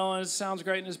going well, and it sounds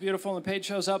great, and it's beautiful, and Paige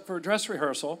shows up for a dress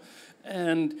rehearsal,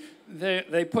 and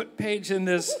they put Paige in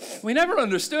this. We never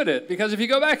understood it, because if you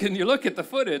go back and you look at the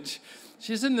footage,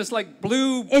 she's in this like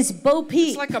blue. It's Bo Peep.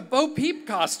 It's like a Bo Peep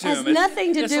costume. Has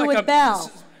nothing to do with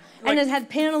Belle. And it had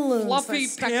pantaloons. Fluffy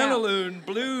that stuck pantaloon out.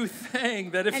 blue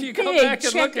thing that if And you go big back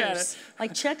and look at checkers, it.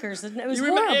 like checkers. It was You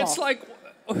remember, horrible. it's like,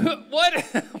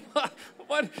 what?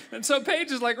 What? And so Paige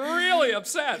is like really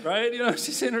upset, right? You know,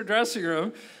 she's in her dressing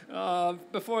room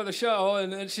before the show,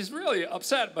 and she's really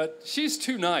upset, but she's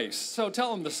too nice. So tell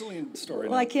them the Celine story.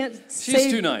 Well, now. I can't. She's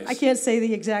too nice. I can't say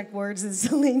the exact words that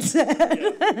Celine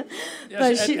said.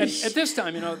 Yes, But at this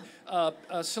time, you know,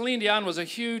 Celine Dion was a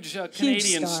huge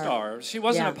Canadian star. She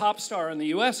wasn't a pop star in the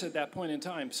U.S. at that point in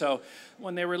time. So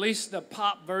when they released the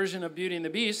pop version of Beauty and the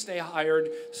Beast, they hired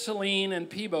Celine and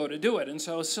Peebo to do it. And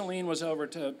so Celine was over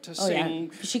to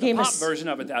sing the pop version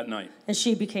of it that night. And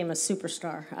she became a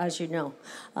superstar, as you know.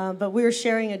 But we were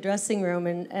sharing a dressing room,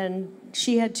 and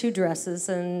she had two dresses,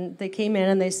 and they came in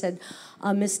and they said,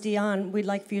 Miss Dion, we'd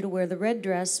like for you to wear the red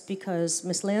dress because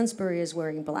Miss Lansbury is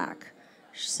wearing black.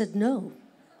 She said, no,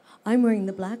 I'm wearing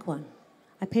the black one.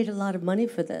 I paid a lot of money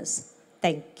for this.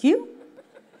 Thank you.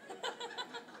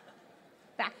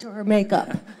 Back to her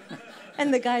makeup.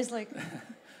 And the guy's like,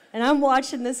 and I'm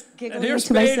watching this giggling And here's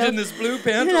to Paige myself. in this blue And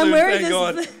pantaloon I'm wearing thing this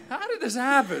going, how did this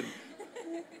happen?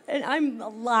 And I'm a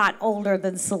lot older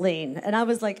than Celine. And I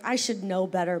was like, I should know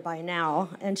better by now.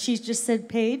 And she just said,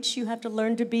 Paige, you have to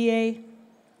learn to be a...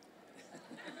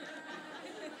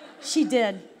 She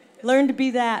did. Learn to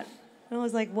be that. And I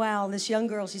was like, wow, this young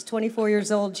girl, she's 24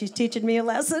 years old. She's teaching me a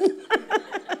lesson.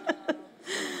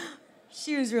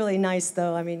 She was really nice,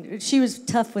 though. I mean, she was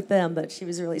tough with them, but she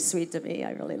was really sweet to me.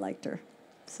 I really liked her.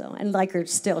 So, and like her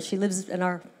still. She lives in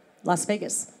our Las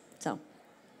Vegas, so...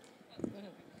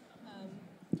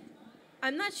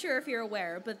 I'm not sure if you're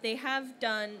aware, but they have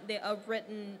done a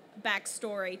written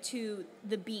backstory to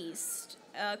the Beast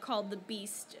called The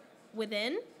Beast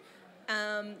Within.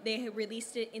 They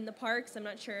released it in the parks. I'm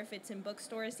not sure if it's in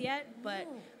bookstores yet, but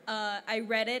I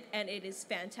read it, and it is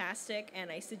fantastic, and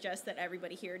I suggest that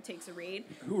everybody here takes a read.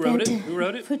 Who wrote it? Who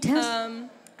wrote it? Fantastic.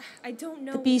 I don't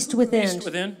know. The Beast Within. Beast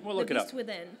Within? We'll look the it up. Beast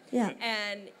Within. Yeah.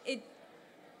 And it,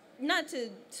 not to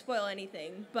spoil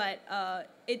anything, but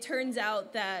it turns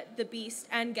out that the Beast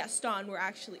and Gaston were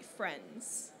actually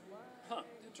friends. Huh,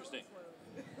 interesting.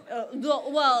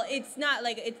 Well, it's not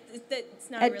like it's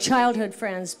not At really childhood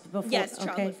friends before. Yes, okay.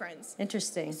 childhood friends.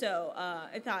 Interesting. So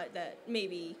I thought that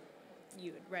maybe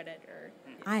you had read it or.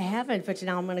 I haven't, but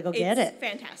now I'm going to go get It's it.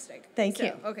 fantastic. Thank So,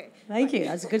 you. okay. Thank you.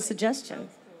 That's a good suggestion.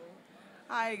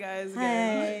 Hi guys.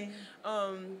 Hi.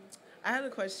 Again. I had a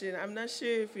question. I'm not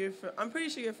sure if I'm pretty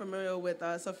sure you're familiar with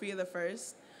Sophia the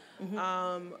First.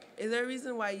 Is there a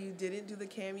reason why you didn't do the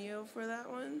cameo for that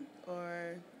one,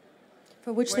 or?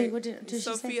 For which thing? What did she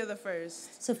say? Sophia the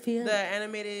First. Sophia? The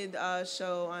animated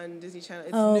show on Disney Channel.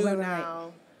 It's Oh, new right.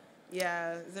 now.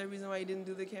 Yeah. Is there a reason why you didn't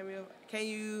do the cameo? Can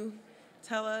you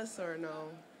tell us or no?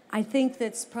 I think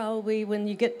that's probably when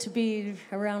you get to be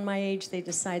around my age, they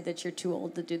decide that you're too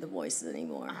old to do the voices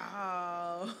anymore.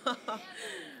 Oh.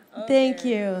 Thank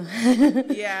you.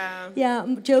 Yeah.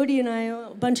 Yeah, Jody and I, a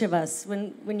bunch of us,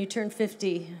 when you turn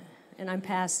 50, and I'm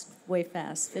way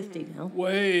past 50 now.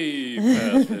 Way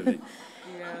past 50.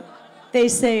 Yeah. They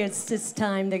say it's just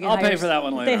time to get I'll pay for that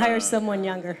one later They hire on. someone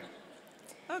younger.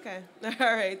 Okay. All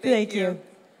right. Thank you.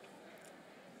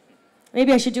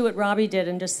 Maybe I should do what Robbie did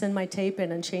and just send my tape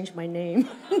in and change my name.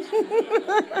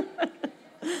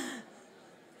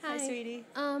 Hi, sweetie.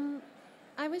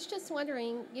 I was just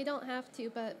wondering, you don't have to,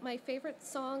 but my favorite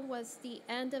song was the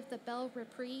end of the Belle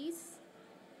reprise,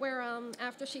 where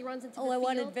after she runs into the field. I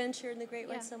Want Adventure in the Great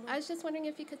White Summer. I was just wondering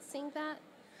if you could sing that,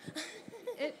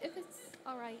 if it's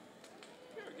all right.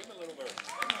 Here, give me a little bit.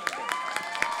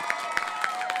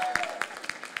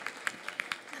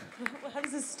 How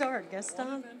does this start,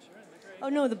 Gaston? Oh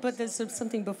no, but there's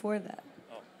something before that.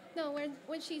 No,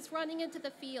 when she's running into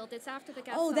the field, it's after the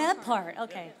Gaston Oh, that part.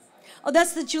 Okay. Oh,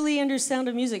 that's the Julie Andrews Sound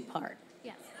of Music part.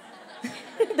 Yes.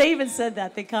 They even said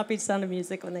that. They copied Sound of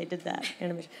Music when they did that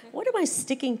animation. What am I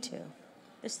sticking to?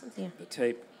 There's something. The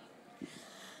tape.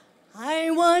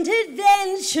 I want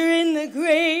adventure in the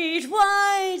great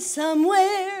white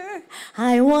somewhere.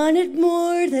 I want it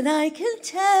more than I can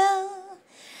tell.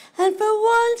 And for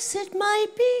once it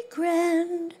might be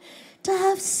grand to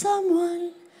have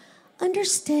someone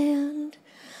understand.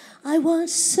 I want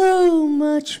so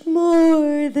much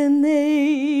more than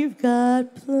they've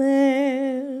got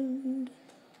planned.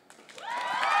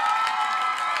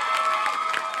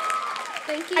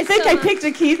 Thank you I think so I much. picked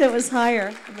a key that was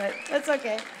higher, but that's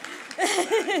okay.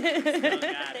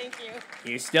 Thank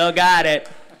you. You still got it.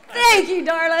 Thank you,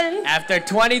 darling. After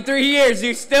 23 years,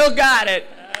 you still got it.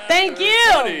 Thank you.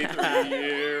 23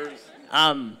 years.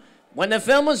 When the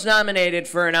film was nominated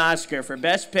for an Oscar for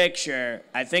Best Picture,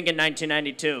 I think in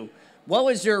 1992, what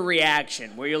was your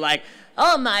reaction? Were you like,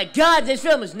 oh my God, this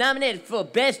film was nominated for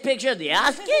Best Picture of the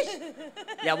Oscars?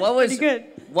 Yeah, what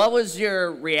was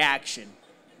your reaction?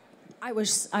 I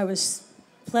was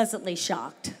pleasantly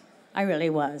shocked. I really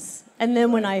was. And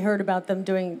then when I heard about them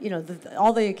doing,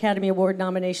 all the Academy Award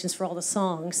nominations for all the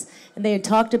songs, and they had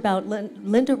talked about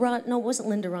Linda Ron. No, it wasn't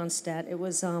Linda Ronstadt. It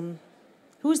was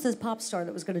who was the pop star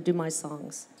that was going to do my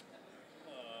songs?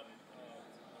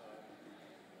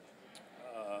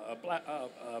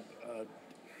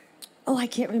 Oh, I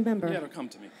can't remember. Yeah, it'll come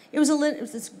to me. It was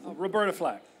this. Roberta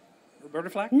Flack. Roberta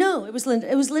Flack? No, it was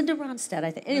Linda. It was Linda Ronstadt, I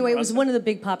think. Anyway, it was Ronstadt? one of the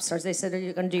big pop stars. They said, "Are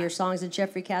you going to do your songs?" And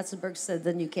Jeffrey Katzenberg said,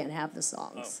 "Then you can't have the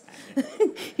songs." Oh.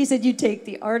 He said, "You take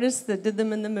the artists that did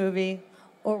them in the movie,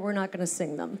 or we're not going to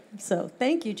sing them." So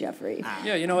thank you, Jeffrey.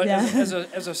 Yeah, as a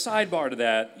sidebar to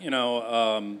that,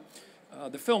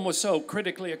 the film was so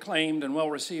critically acclaimed and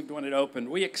well received when it opened.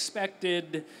 We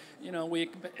expected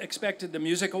the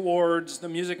music awards, the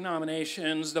music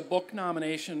nominations, the book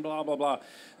nomination, blah, blah, blah.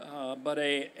 But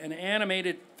an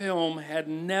animated film had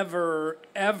never,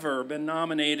 ever been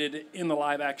nominated in the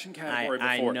live action category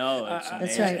before. I know.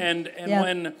 That's right. And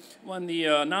Yeah. when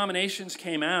the nominations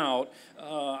came out,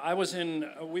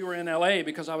 we were in LA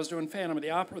because I was doing Phantom of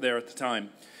the Opera there at the time.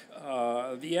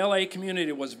 The LA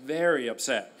community was very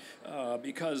upset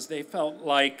because they felt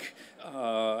like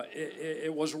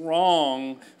it was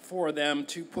wrong for them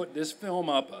to put this film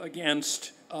up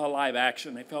against live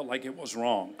action. They felt like it was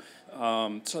wrong.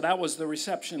 So that was the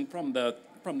reception from the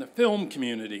film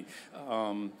community.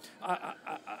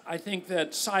 I think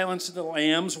that Silence of the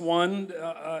Lambs won.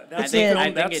 That's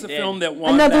the film that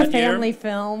won Another that year. family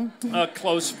film. A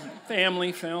close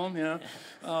family film, yeah.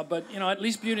 But at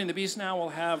least Beauty and the Beast now will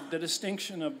have the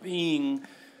distinction of being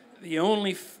the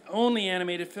only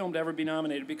animated film to ever be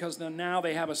nominated, because now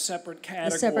they have a separate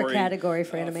category. A separate category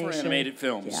for animation. For animated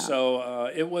films. Yeah.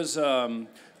 So it was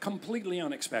completely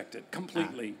unexpected.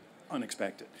 Completely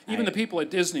unexpected. Even the people at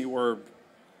Disney were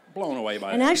blown away by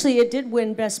it. And actually, it did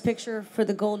win Best Picture for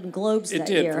the Golden Globes that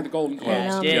year. It did, for the Golden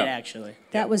Globes. And, It did, actually.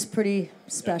 That was pretty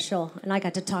special. And I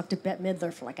got to talk to Bette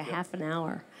Midler for like a half an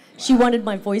hour. She wanted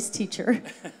my voice teacher.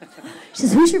 She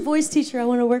says, "Who's your voice teacher? I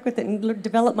want to work with it and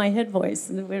develop my head voice."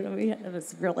 And it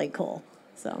was really cool.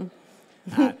 So.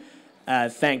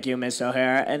 Thank you, Miss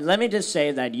O'Hara. And let me just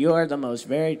say that you are the most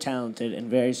very talented and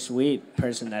very sweet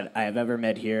person that I have ever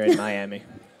met here in Miami.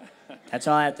 That's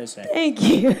all I have to say. Thank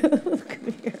you.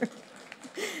 Come here.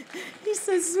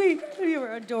 so sweet. You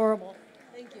were adorable.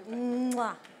 Thank you.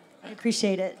 Mwah. I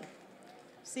appreciate it.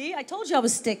 See, I told you I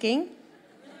was sticking.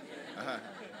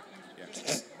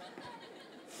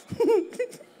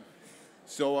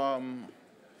 So,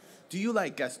 do you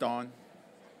like Gaston?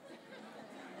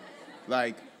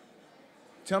 Like,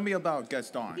 tell me about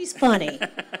Gaston. He's funny.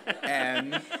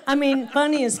 And I mean,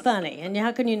 funny is funny, and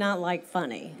how can you not like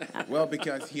funny? well,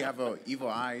 because he have evil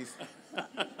eyes,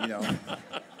 you know.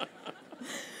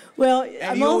 Well,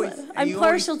 And I'm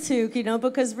partial to,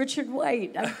 because Richard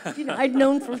White, I'd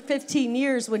known for 15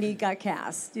 years when he got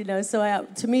cast, so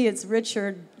to me it's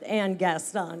Richard and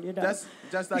Gaston,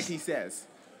 That's like he says.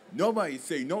 Nobody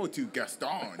say no to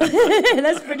Gaston.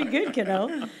 That's pretty good,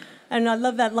 kiddo. And I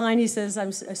love that line he says, I'm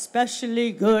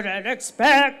especially good at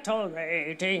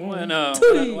expectorating. When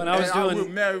I was I will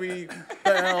doing... marry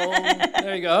Belle.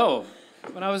 There you go.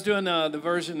 When I was doing the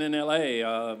version in L.A.,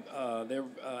 they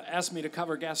asked me to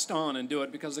cover Gaston and do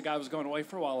it because the guy was going away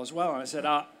for a while as well. And I said,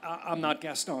 I'm not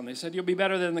Gaston. They said, you'll be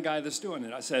better than the guy that's doing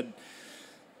it. I said,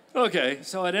 okay.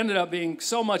 So it ended up being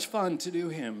so much fun to do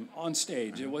him on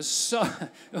stage. It was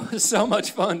so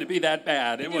much fun to be that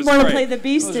bad. It was want to great. play the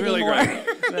Beast It was really anymore. great.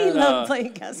 He loved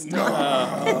playing Gaston.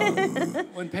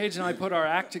 When Paige and I put our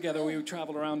act together, we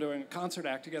traveled around doing a concert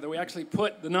act together. We actually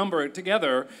put the number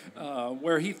together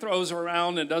where he throws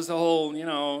around and does the whole,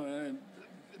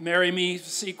 "Marry Me"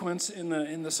 sequence in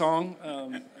the song.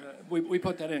 We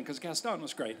put that in because Gaston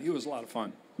was great. He was a lot of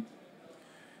fun.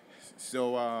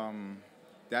 So,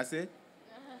 that's it?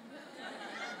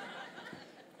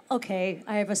 Okay,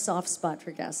 I have a soft spot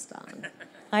for Gaston.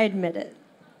 I admit it.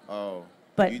 Oh.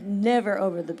 But never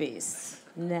over the Beast.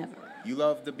 Never. You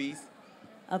love the Beast?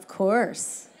 Of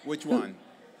course. Which one?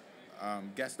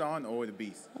 Gaston or the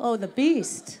Beast? Oh, the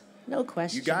Beast. No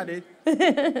question. You got it.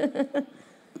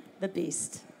 The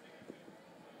Beast.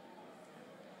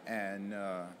 And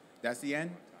that's the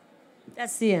end?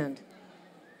 That's the end.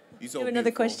 You so have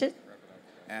another beautiful. question?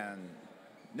 And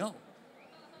no.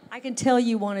 I can tell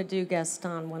you want to do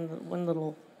Gaston one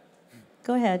little.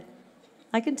 Go ahead.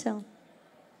 I can tell.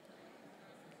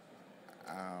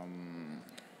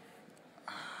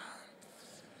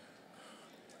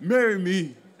 Marry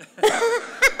me.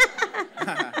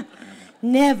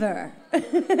 Never.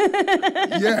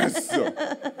 Yes.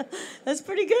 That's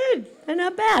pretty good. And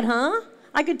not bad, huh?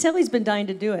 I could tell he's been dying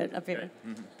to do it up here.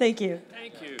 Mm-hmm. Thank you.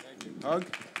 Thank you. Hug.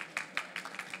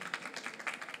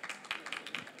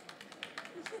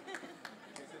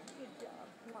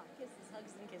 Kisses,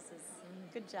 hugs, and kisses.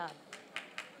 Good job.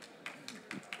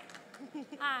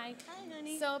 Hi. Hi,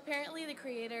 honey. So apparently the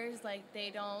creators,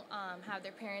 they don't have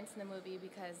their parents in the movie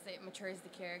because it matures the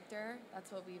character.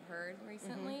 That's what we've heard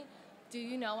recently. Do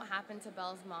you know what happened to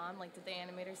Belle's mom? Did the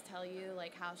animators tell you,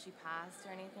 how she passed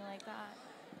or anything like that?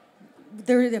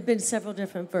 There have been several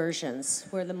different versions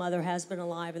where the mother has been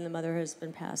alive and the mother has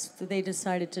been passed. So they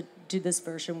decided to do this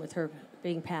version with her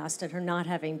being passed and her not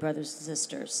having brothers and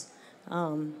sisters.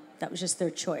 That was just their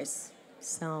choice.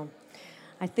 So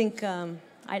I think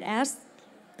I'd asked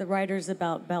the writers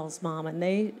about Belle's mom, and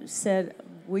they said,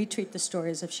 we treat the story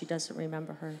as if she doesn't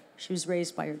remember her. She was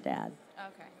raised by her dad.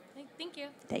 Okay. Thank you.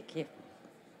 Thank you.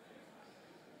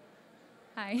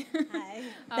 Hi. Hi.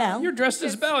 Belle? You're dressed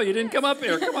as Belle. You didn't come up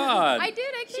here. Come on. I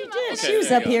did. I came up. did. and She I-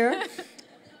 was up here.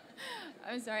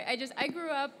 I'm sorry. I grew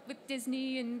up with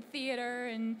Disney and theater,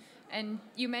 and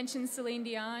you mentioned Celine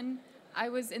Dion. I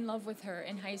was in love with her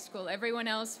in high school. Everyone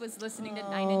else was listening to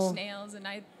Nine Inch Nails, and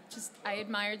I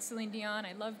admired Celine Dion.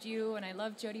 I loved you, and I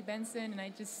loved Jodie Benson,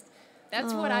 and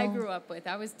that's what I grew up with.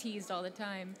 I was teased all the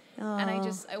time. And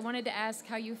I wanted to ask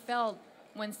how you felt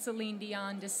when Celine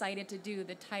Dion decided to do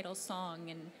the title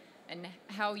song, and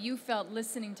how you felt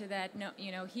listening to that,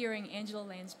 hearing Angela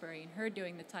Lansbury and her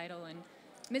doing the title, and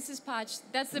Mrs. Potch,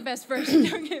 that's the best version,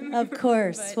 don't get me Of wrong,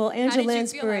 course. but Well, how Angela did you feel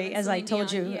Lansbury, having as I Celine told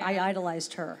Dion? you, Yeah. I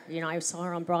idolized her. I saw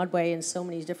her on Broadway in so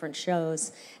many different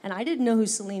shows. And I didn't know who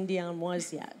Celine Dion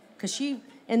was yet. Because she,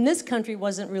 in this country,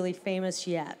 wasn't really famous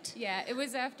yet. Yeah, it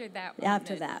was after that one.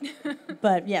 After that.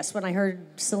 But yes, when I heard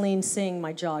Celine sing,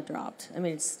 my jaw dropped. I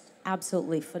mean, it's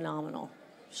absolutely phenomenal.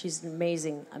 She's an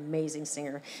amazing, amazing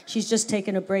singer. She's just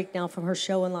taken a break now from her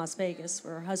show in Las Vegas,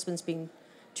 where her husband's being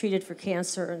treated for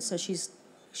cancer, and so she's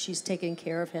taking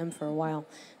care of him for a while.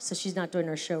 So she's not doing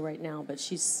her show right now, but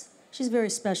she's a very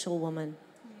special woman.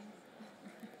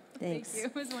 Thanks. Thank you.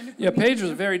 It was wonderful. Yeah, meeting Paige you.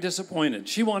 was very disappointed.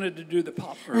 She wanted to do the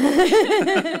pop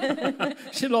version.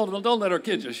 She don't let her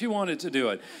kid you. She wanted to do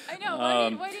it. I know.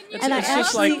 Why didn't you? It's, And it's I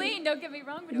just love like Celine, don't get me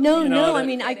wrong. But No, You know, I that-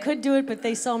 mean, I could do it, but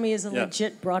they saw me as a Yeah.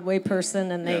 legit Broadway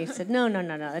person, and they Yeah. said, no,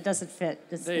 it doesn't fit.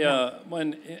 They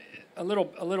when a little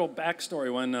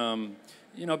backstory when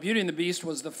you know, Beauty and the Beast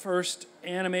was the first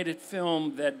animated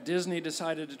film that Disney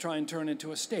decided to try and turn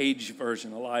into a stage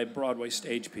version, a live Broadway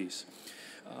stage piece.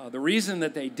 The reason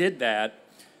that they did that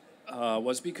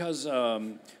was because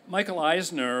Michael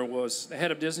Eisner was the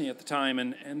head of Disney at the time,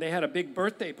 and they had a big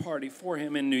birthday party for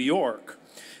him in New York.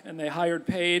 And they hired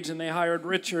Paige, and they hired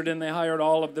Richard, and they hired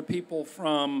all of the people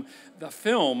from the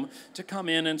film to come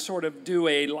in and sort of do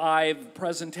a live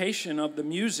presentation of the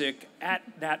music at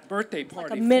that birthday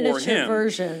party Like a miniature for him.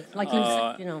 version, like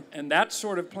you know. And that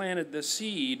sort of planted the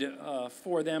seed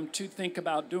for them to think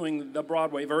about doing the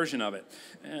Broadway version of it.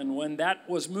 And when that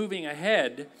was moving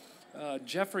ahead,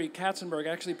 Jeffrey Katzenberg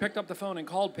actually picked up the phone and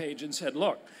called Paige and said,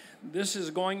 "Look, this is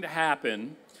going to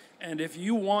happen, and if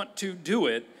you want to do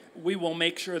it, we will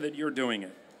make sure that you're doing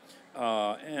it."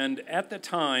 And at the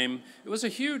time, it was a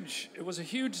huge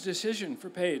decision for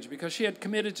Paige, because she had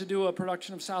committed to do a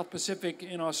production of South Pacific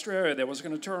in Australia that was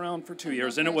going to turn around for 2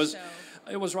 years, and it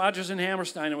was Rodgers and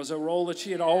Hammerstein. It was a role that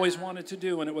she had always wanted to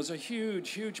do, and it was a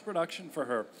huge production for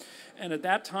her. And at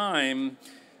that time,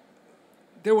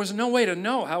 there was no way to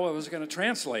know how it was going to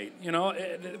translate. You know,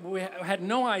 we had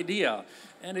no idea.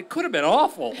 And it could have been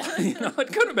awful. You know,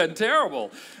 it could have been terrible.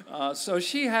 So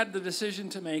she had the decision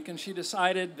to make, and she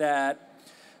decided that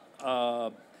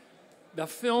the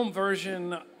film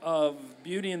version of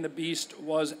Beauty and the Beast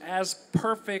was as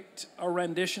perfect a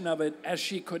rendition of it as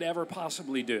she could ever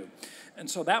possibly do. And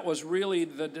so that was really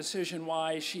the decision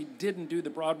why she didn't do the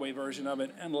Broadway version of it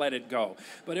and let it go.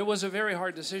 But it was a very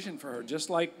hard decision for her, just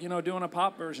like, you know, doing a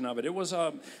pop version of it. It was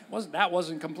that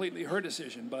wasn't completely her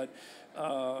decision, but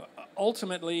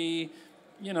ultimately,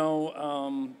 you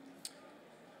know,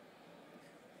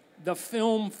 the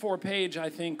film for Paige, I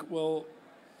think, well,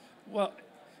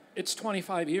 it's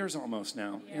 25 years almost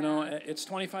now. Yeah. You know, it's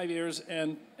 25 years,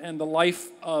 and the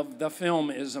life of the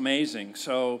film is amazing.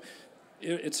 So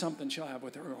it's something she'll have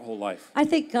with her whole life. I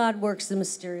think God works in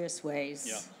mysterious ways.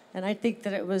 Yeah. And I think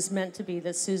that it was meant to be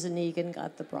that Susan Egan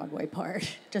got the Broadway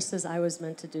part, just as I was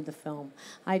meant to do the film.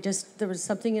 There was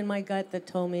something in my gut that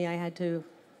told me I had to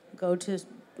go to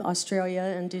Australia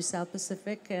and do South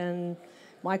Pacific, and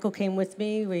Michael came with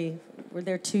me. We were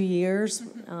there 2 years.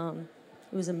 It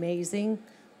was amazing.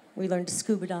 We learned to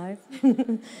scuba dive.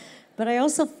 But I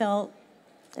also felt,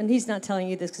 and he's not telling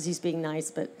you this because he's being nice,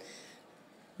 but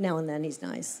now and then he's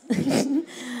nice.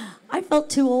 I felt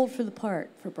too old for the part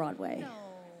for Broadway.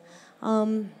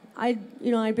 I'd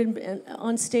been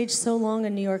on stage so long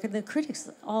in New York, and the critics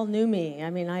all knew me. I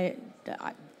mean,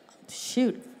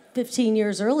 shoot, 15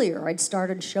 years earlier, I'd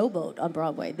started Showboat on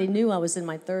Broadway. They knew I was in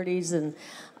my 30s, and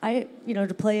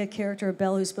to play a character of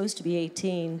Belle who's supposed to be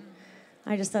 18,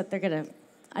 I just thought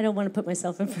I don't want to put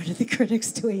myself in front of the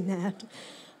critics doing that.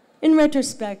 In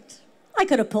retrospect, I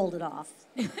could have pulled it off.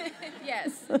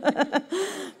 Yes.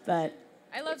 But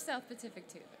I love South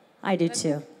Pacific too. I do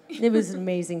too. It was an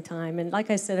amazing time, and like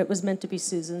I said, it was meant to be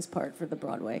Susan's part for the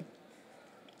Broadway.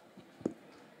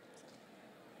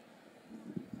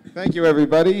 Thank you,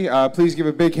 everybody. Please give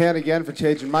a big hand again for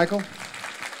Paige and Michael.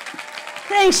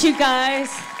 Thanks, you guys.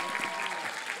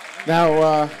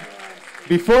 Now,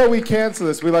 before we cancel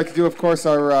this, we like to do, of course,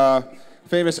 our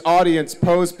famous audience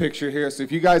pose picture here. So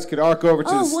if you guys could arc over to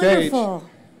the stage. Wonderful.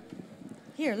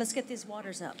 Here, let's get these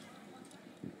waters up.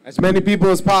 As many people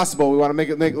as possible. We want to make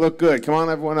it look good. Come on,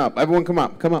 everyone up. Everyone come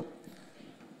up. Come up.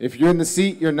 If you're in the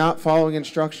seat, you're not following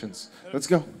instructions. Let's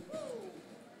go.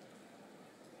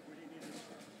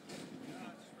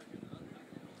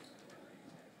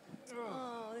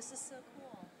 Oh, this is so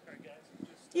cool.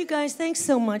 You guys, thanks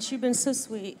so much. You've been so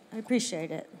sweet. I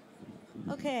appreciate it.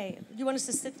 Okay, you want us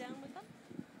to sit down with